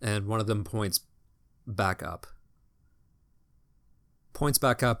 and one of them points back up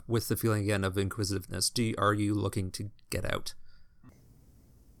with the feeling again of inquisitiveness. Are you looking to get out?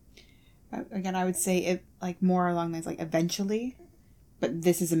 Again, I would say it like more along the lines like eventually, but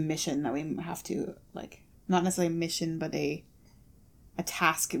this is a mission that we have to like, not necessarily a mission, but a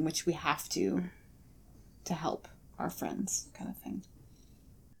task in which we have to help our friends, kind of thing.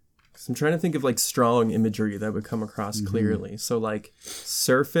 So I'm trying to think of like strong imagery that would come across clearly. So like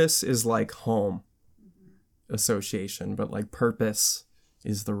surface is like home association, but like purpose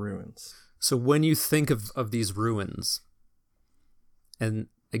is the ruins. So when you think of these ruins, and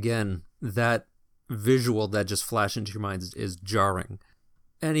again, that visual that just flashed into your mind is jarring.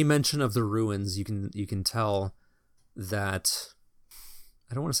 Any mention of the ruins, you can tell that,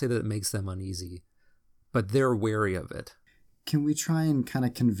 I don't want to say that it makes them uneasy, but they're wary of it. Can we try and kind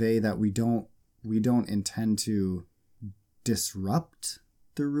of convey that we don't intend to disrupt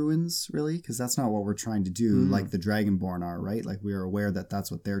the ruins, really? Because that's not what we're trying to do, like the Dragonborn are, right? Like we are aware that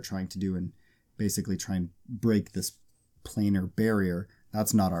that's what they're trying to do and basically try and break this planar barrier.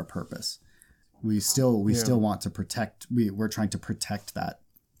 That's not our purpose. We still want to protect. We're trying to protect that.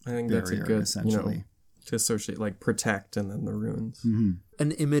 I think barrier, that's a good, essentially. To associate like protect and then the ruins. Mm-hmm.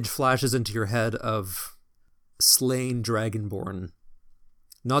 An image flashes into your head of slain Dragonborn,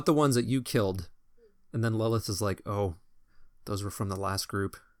 not the ones that you killed. And then Lilith is like, oh, those were from the last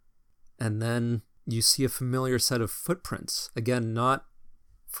group. And then you see a familiar set of footprints. Again, not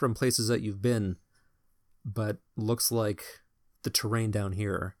from places that you've been, but looks like the terrain down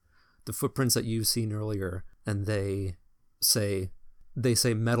here. The footprints that you've seen earlier. And they say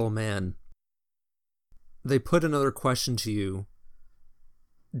metal man. They put another question to you.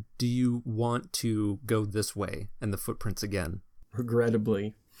 Do you want to go this way? And the footprints again.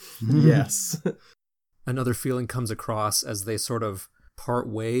 Regrettably, yes. Another feeling comes across as they sort of part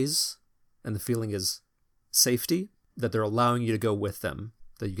ways, and the feeling is safety, that they're allowing you to go with them,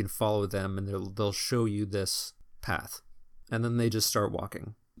 that you can follow them, and they'll show you this path. And then they just start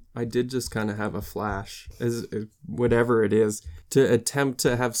walking. I did just kind of have a flash, as whatever it is, to attempt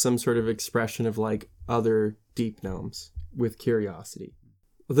to have some sort of expression of like other deep gnomes with curiosity.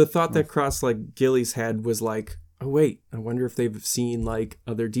 The thought that crossed like Gilly's head was like, oh wait, I wonder if they've seen like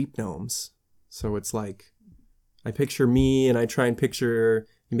other deep gnomes. So it's like, I picture me and I try and picture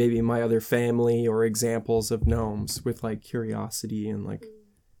maybe my other family or examples of gnomes with like curiosity and like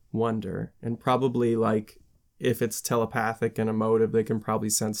wonder. And probably like, if it's telepathic and emotive, they can probably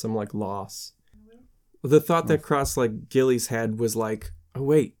sense some like loss. The thought that crossed like Gilly's head was like, oh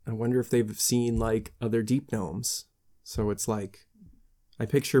wait, I wonder if they've seen like other deep gnomes. So it's like, I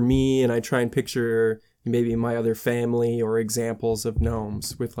picture me and I try and picture maybe my other family or examples of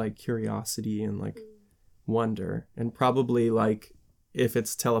gnomes with like curiosity and like wonder. And probably, like, if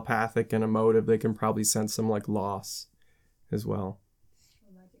it's telepathic and emotive, they can probably sense some, like, loss as well.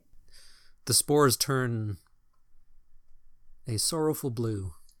 The spores turn a sorrowful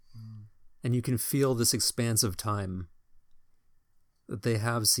blue, and you can feel this expanse of time. That they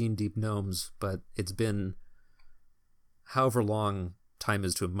have seen deep gnomes, but it's been however long time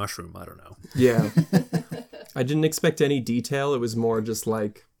is to a mushroom, I don't know. Yeah. I didn't expect any detail. It was more just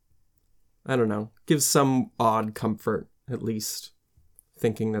like, I don't know, gives some odd comfort, at least,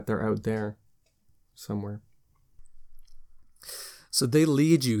 thinking that they're out there somewhere. So they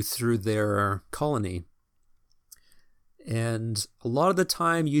lead you through their colony. And a lot of the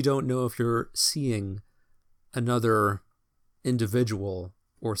time you don't know if you're seeing another individual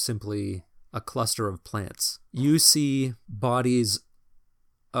or simply a cluster of plants. You see bodies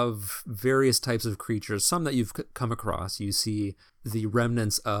of various types of creatures, some that you've come across. You see the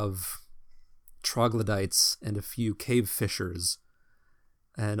remnants of troglodytes and a few cave fishers,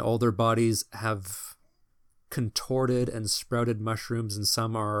 and all their bodies have contorted and sprouted mushrooms, and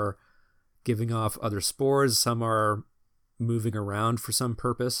some are giving off other spores, some are moving around for some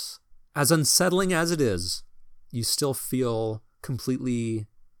purpose. As unsettling as it is, you still feel completely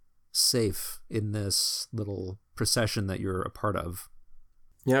safe in this little procession that you're a part of.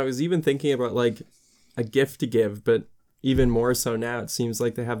 Yeah, I was even thinking about, like, a gift to give, but even more so now, it seems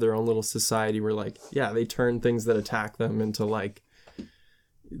like they have their own little society where, like, yeah, they turn things that attack them into, like,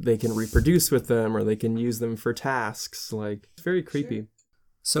 they can reproduce with them or they can use them for tasks. Like, it's very creepy.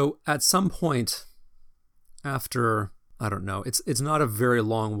 So at some point after, I don't know, it's not a very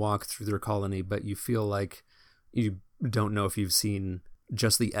long walk through their colony, but you feel like you don't know if you've seen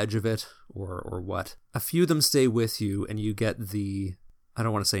just the edge of it or what. A few of them stay with you, and you get the, I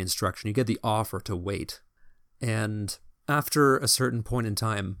don't want to say instruction, you get the offer to wait. And after a certain point in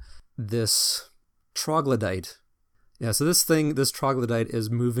time, this troglodyte, so this troglodyte is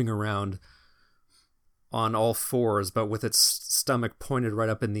moving around on all fours, but with its stomach pointed right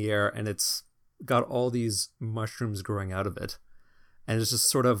up in the air, and it's got all these mushrooms growing out of it. And it's just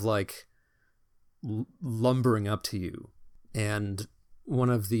sort of like lumbering up to you. And one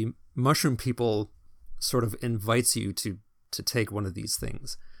of the mushroom people sort of invites you to take one of these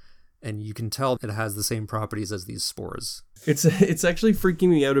things. And you can tell it has the same properties as these spores. It's actually freaking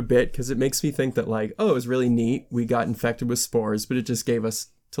me out a bit because it makes me think that, like, oh, it was really neat. We got infected with spores, but it just gave us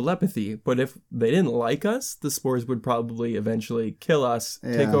telepathy. But if they didn't like us, the spores would probably eventually kill us,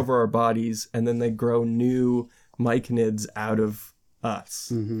 take over our bodies, and then they grow new myconids out of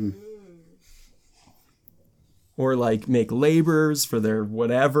us. Mm-hmm. Or, like, make laborers for their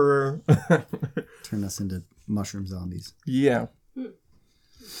whatever. Turn us into mushroom zombies. Yeah.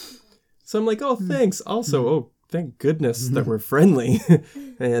 So I'm like, oh, thanks. Also, oh, thank goodness that we're friendly.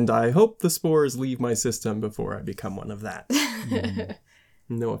 And I hope the spores leave my system before I become one of that.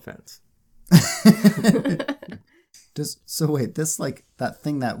 No offense. So wait, this, like, that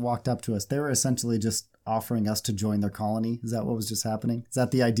thing that walked up to us, they were essentially just offering us to join their colony? Is that what was just happening? Is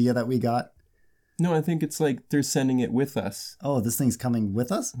that the idea that we got? No, I think it's like they're sending it with us. Oh, this thing's coming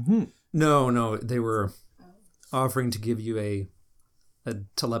with us? Mm-hmm. No, they were offering to give you a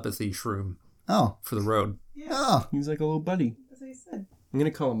telepathy shroom for the road. Yeah. Oh. He's like a little buddy. That's what he said. I'm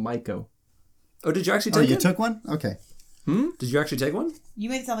going to call him Myco. Oh, did you actually take it? You took one? Okay. Did you actually take one? You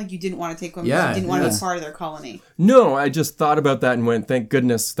made it sound like you didn't want to take one. Yeah, You didn't want to yeah. be part of their colony. No, I just thought about that and went, thank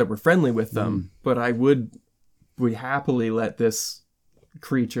goodness that we're friendly with them. But I would happily let this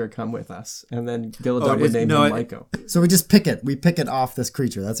creature come with us. And then Gilladot would name him Myco. So we just pick it. We pick it off this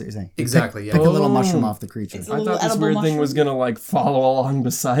creature. That's what you're saying. Exactly, yeah. Pick a little mushroom off the creature. It's a I little thought this edible weird thing was mushroom. going to, like, follow along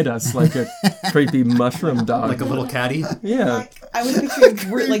beside us like a creepy mushroom dog. Like a little caddy? Yeah. I was picturing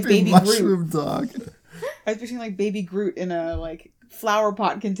Groot, like baby Groot. mushroom dog. I was picturing like baby Groot in a like flower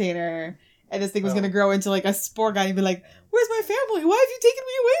pot container, and this thing was gonna grow into like a spore guy and be like, "Where's my family? Why have you taken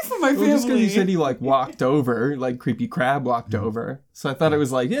me away from my Well, family?" just because you said he, like, walked over, like creepy crab walked over. So I thought it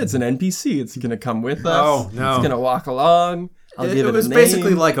was like, yeah, it's an NPC. It's going to come with us. Oh, no. It's going to walk along. I'll give it was a name.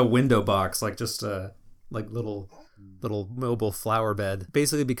 basically like a window box, like just a like little mobile flower bed.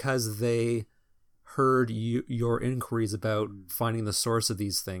 Basically because they heard your inquiries about finding the source of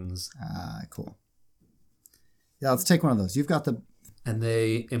these things. Ah, cool. Yeah, let's take one of those. You've got the... And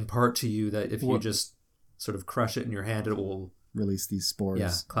they impart to you that if you just sort of crush it in your hand, it will... Release these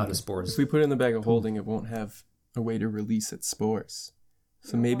spores. cloud of spores. If we put it in the bag of holding, it won't have a way to release its spores.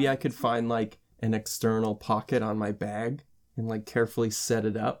 So maybe I could find, like, an external pocket on my bag and, like, carefully set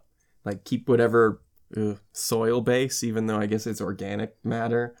it up. Like, keep whatever soil base, even though I guess it's organic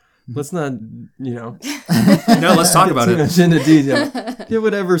matter. let's not, No, let's talk about too it. much into detail. Get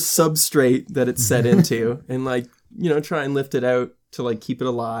whatever substrate that it's set into and try and lift it out to keep it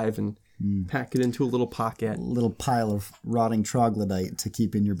alive and pack it into a little pocket. A little pile of rotting troglodyte to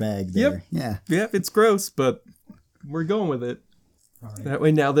keep in your bag there. Yep. Yeah. Yeah, it's gross, but we're going with it. Right. That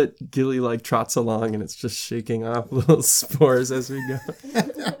way, now that Gilly trots along and it's just shaking off little spores as we go.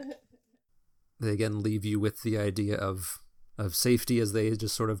 They again leave you with the idea of safety as they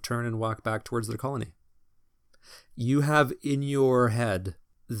just sort of turn and walk back towards their colony. You have in your head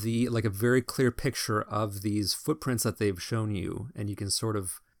a very clear picture of these footprints that they've shown you, and you can sort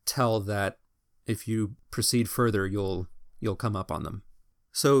of tell that if you proceed further, you'll come up on them.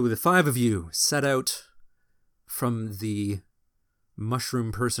 So the 5 of you set out from the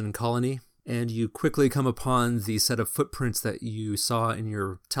mushroom person colony, and you quickly come upon the set of footprints that you saw in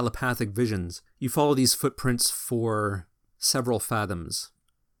your telepathic visions. You follow these footprints for several fathoms,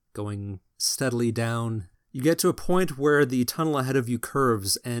 going steadily down. You get to a point where the tunnel ahead of you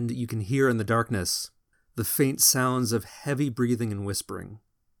curves, and you can hear in the darkness the faint sounds of heavy breathing and whispering.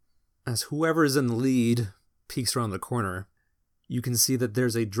 As whoever is in the lead peeks around the corner, you can see that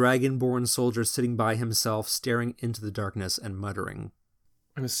there's a dragonborn soldier sitting by himself, staring into the darkness and muttering.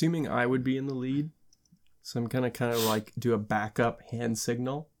 I'm assuming I would be in the lead, so I'm gonna kind of do a backup hand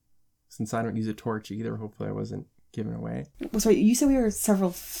signal, since I don't use a torch either. Hopefully I wasn't given away. Well, sorry, you said we were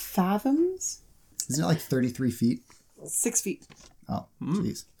several fathoms? Isn't it 33 feet? 6 feet. Oh,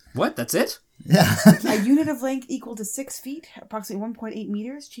 jeez. What? That's it? Yeah. A unit of length equal to 6 feet, approximately 1.8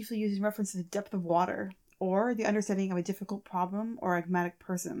 meters, chiefly used in reference to the depth of water, or the understanding of a difficult problem or enigmatic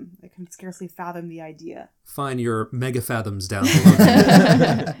person that can scarcely fathom the idea. Find your megafathoms down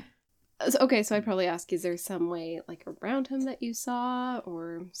below. Okay, so I'd probably ask, is there some way around him that you saw,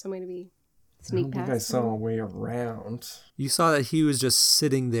 or some way to be sneak past I saw him? a way around. You saw that he was just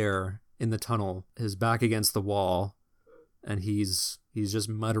sitting there in the tunnel, his back against the wall, and he's just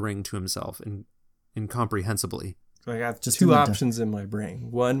muttering to himself incomprehensibly. So I got Just two options in my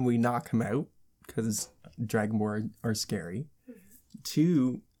brain. One, we knock him out, because Dragonborn are scary.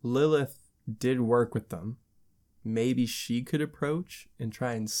 2, Lilith did work with them. Maybe she could approach and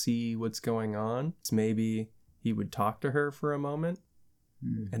try and see what's going on. Maybe he would talk to her for a moment,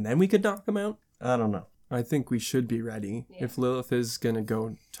 and then we could knock him out. I don't know. I think we should be ready. Yeah. If Lilith is going to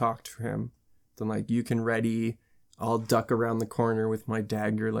go talk to him, then you can ready. I'll duck around the corner with my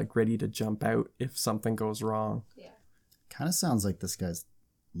dagger, ready to jump out if something goes wrong. Yeah. Kind of sounds like this guy's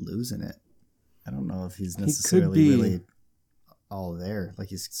losing it. I don't know if he's necessarily really all there.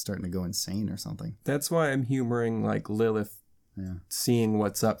 He's starting to go insane or something. That's why I'm humoring Lilith seeing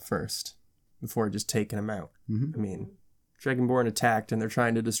what's up first before just taking him out. Mm-hmm. I mean, Dragonborn attacked and they're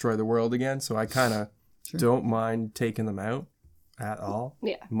trying to destroy the world again, so I kind of don't mind taking them out at all.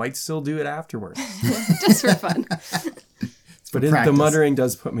 Yeah. Might still do it afterwards. Just for fun. But the muttering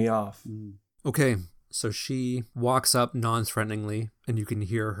does put me off. Okay, so she walks up non-threateningly, and you can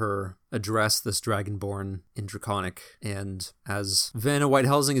hear her address this Dragonborn in Draconic. And as Vanna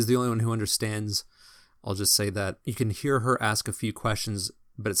White-Helsing is the only one who understands, I'll just say that you can hear her ask a few questions,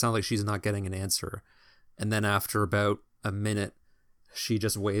 but it sounds like she's not getting an answer. And then after about a minute, she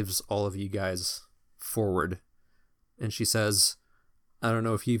just waves all of you guys forward. And she says, I don't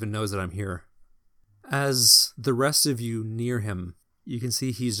know if he even knows that I'm here. As the rest of you near him, you can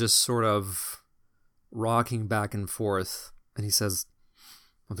see he's just sort of rocking back and forth. And he says,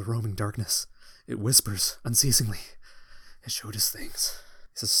 the roaming darkness, it whispers unceasingly. It showed us things.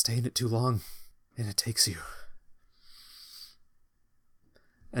 He says, stay in it too long, and it takes you.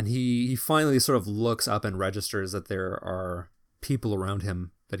 And he finally sort of looks up and registers that there are people around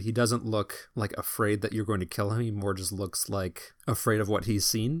him, but he doesn't look afraid that you're going to kill him. He more just looks afraid of what he's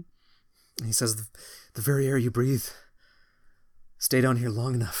seen. And he says, the very air you breathe, stay down here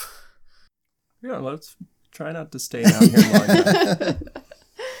long enough. Yeah, let's try not to stay down here long enough.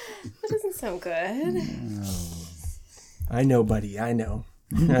 That doesn't sound good. No. I know, buddy, I know.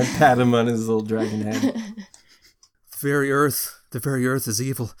 I pat him on his little dragon head. The very earth is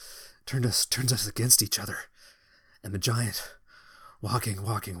evil, turned us against each other. And the giant, walking,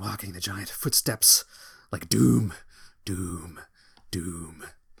 the giant, footsteps like doom, doom, doom.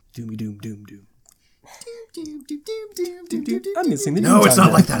 Doomy doom, doom, doom. I'm missing the No, it's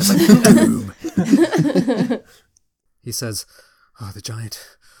not like that. It's like doom. He says, the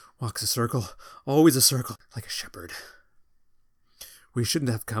giant walks a circle, always a circle, like a shepherd. We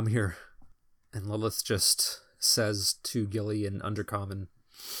shouldn't have come here. And Lilith just says to Gilly in Undercommon,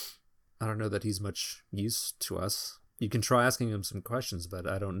 I don't know that he's much use to us. You can try asking him some questions, but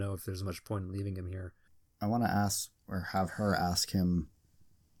I don't know if there's much point in leaving him here. I want to ask, or have her ask him,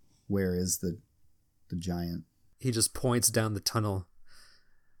 where is the giant? He just points down the tunnel.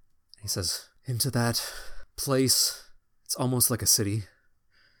 He says, into that place, it's almost like a city.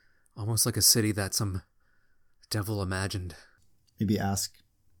 Almost like a city that some devil imagined. Maybe ask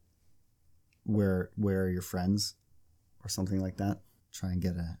where are your friends or something like that. Try and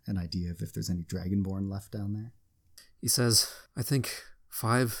get an idea of if there's any Dragonborn left down there. He says, I think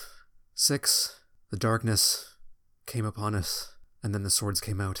 5, 6, the darkness came upon us, and then the swords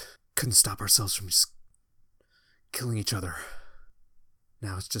came out. Couldn't stop ourselves from just killing each other.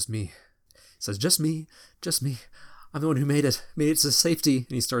 Now it's just me. He says, just me. I'm the one who made it to safety.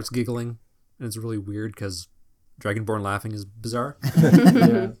 And he starts giggling, and it's really weird because Dragonborn laughing is bizarre.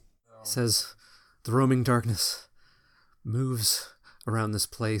 Yeah. He says, the roaming darkness moves around this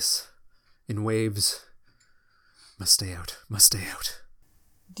place in waves. Must stay out.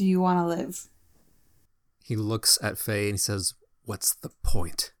 Do you want to live? He looks at Faye and he says, what's the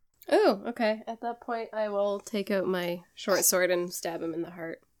point? Oh, okay. At that point, I will take out my short sword and stab him in the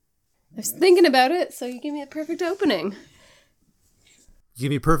heart. I was thinking about it, so you give me a perfect opening. Give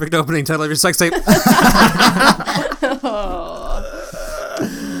me perfect opening title of your sex tape.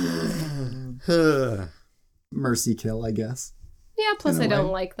 Mercy kill, I guess. Yeah, plus In a I don't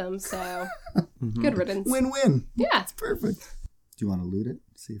way. like them, so good riddance. Win-win. Yeah. Perfect. Do you want to loot it?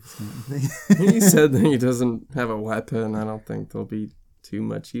 See if it's got anything. He said that he doesn't have a weapon. I don't think they'll be too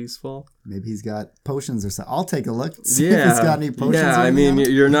much useful. Maybe he's got potions or something. I'll take a look. See if it's got any potions. Yeah, or I mean,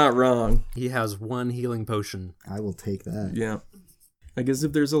 anything. you're not wrong. He has 1 healing potion. I will take that. Yeah. I guess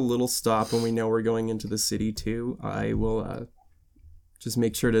if there's a little stop when we know we're going into the city too, I will just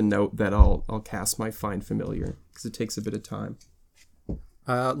make sure to note that I'll cast my Find Familiar, because it takes a bit of time.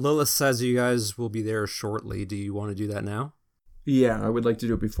 Lilith says you guys will be there shortly. Do you want to do that now? Yeah, I would like to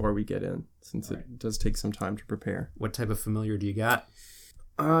do it before we get in, since it does take some time to prepare. What type of familiar do you got?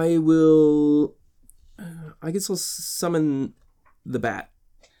 I guess I'll summon the bat.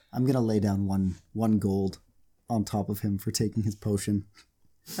 I'm going to lay down one gold on top of him for taking his potion.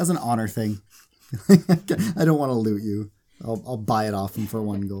 As an honor thing. I don't want to loot you. I'll buy it off him for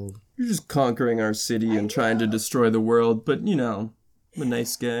 1 gold. You're just conquering our city and trying to destroy the world, but I'm a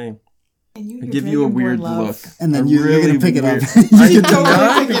nice guy. And you I give you a weird look. And then A you're going to pick it up. I You did totally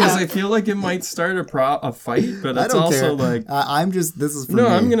not, pick it because up. I feel like it might start a fight, but I it's don't also care. like, I'm just, this is for no,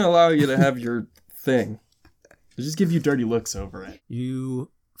 me. I'm going to allow you to have your thing. I'll just give you dirty looks over it.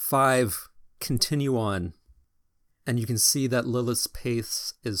 You 5 continue on, and you can see that Lilith's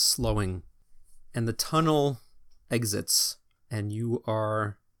pace is slowing, and the tunnel exits, and you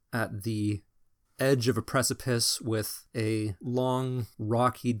are at the edge of a precipice with a long,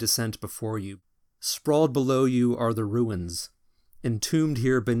 rocky descent before you. Sprawled below you are the ruins, entombed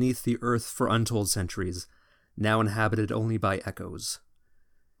here beneath the earth for untold centuries, now inhabited only by echoes.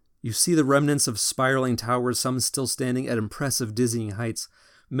 You see the remnants of spiraling towers, some still standing at impressive, dizzying heights.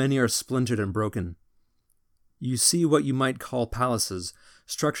 Many are splintered and broken. You see what you might call palaces,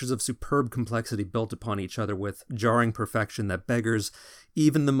 structures of superb complexity built upon each other with jarring perfection that beggars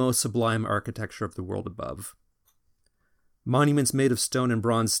even the most sublime architecture of the world above. Monuments made of stone and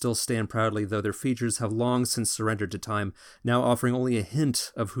bronze still stand proudly, though their features have long since surrendered to time, now offering only a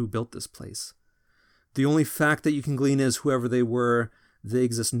hint of who built this place. The only fact that you can glean is, whoever they were, they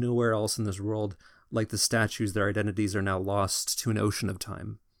exist nowhere else in this world. Like the statues, their identities are now lost to an ocean of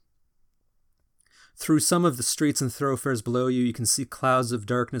time. Through some of the streets and thoroughfares below you, you can see clouds of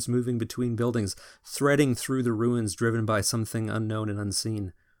darkness moving between buildings, threading through the ruins, driven by something unknown and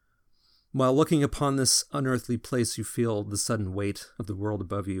unseen. While looking upon this unearthly place, you feel the sudden weight of the world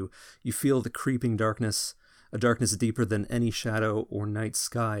above you. You feel the creeping darkness, a darkness deeper than any shadow or night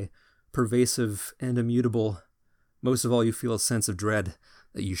sky, pervasive and immutable. Most of all, you feel a sense of dread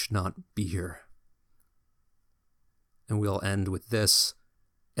that you should not be here. And we'll end with this.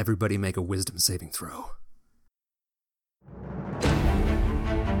 Everybody make a wisdom saving throw.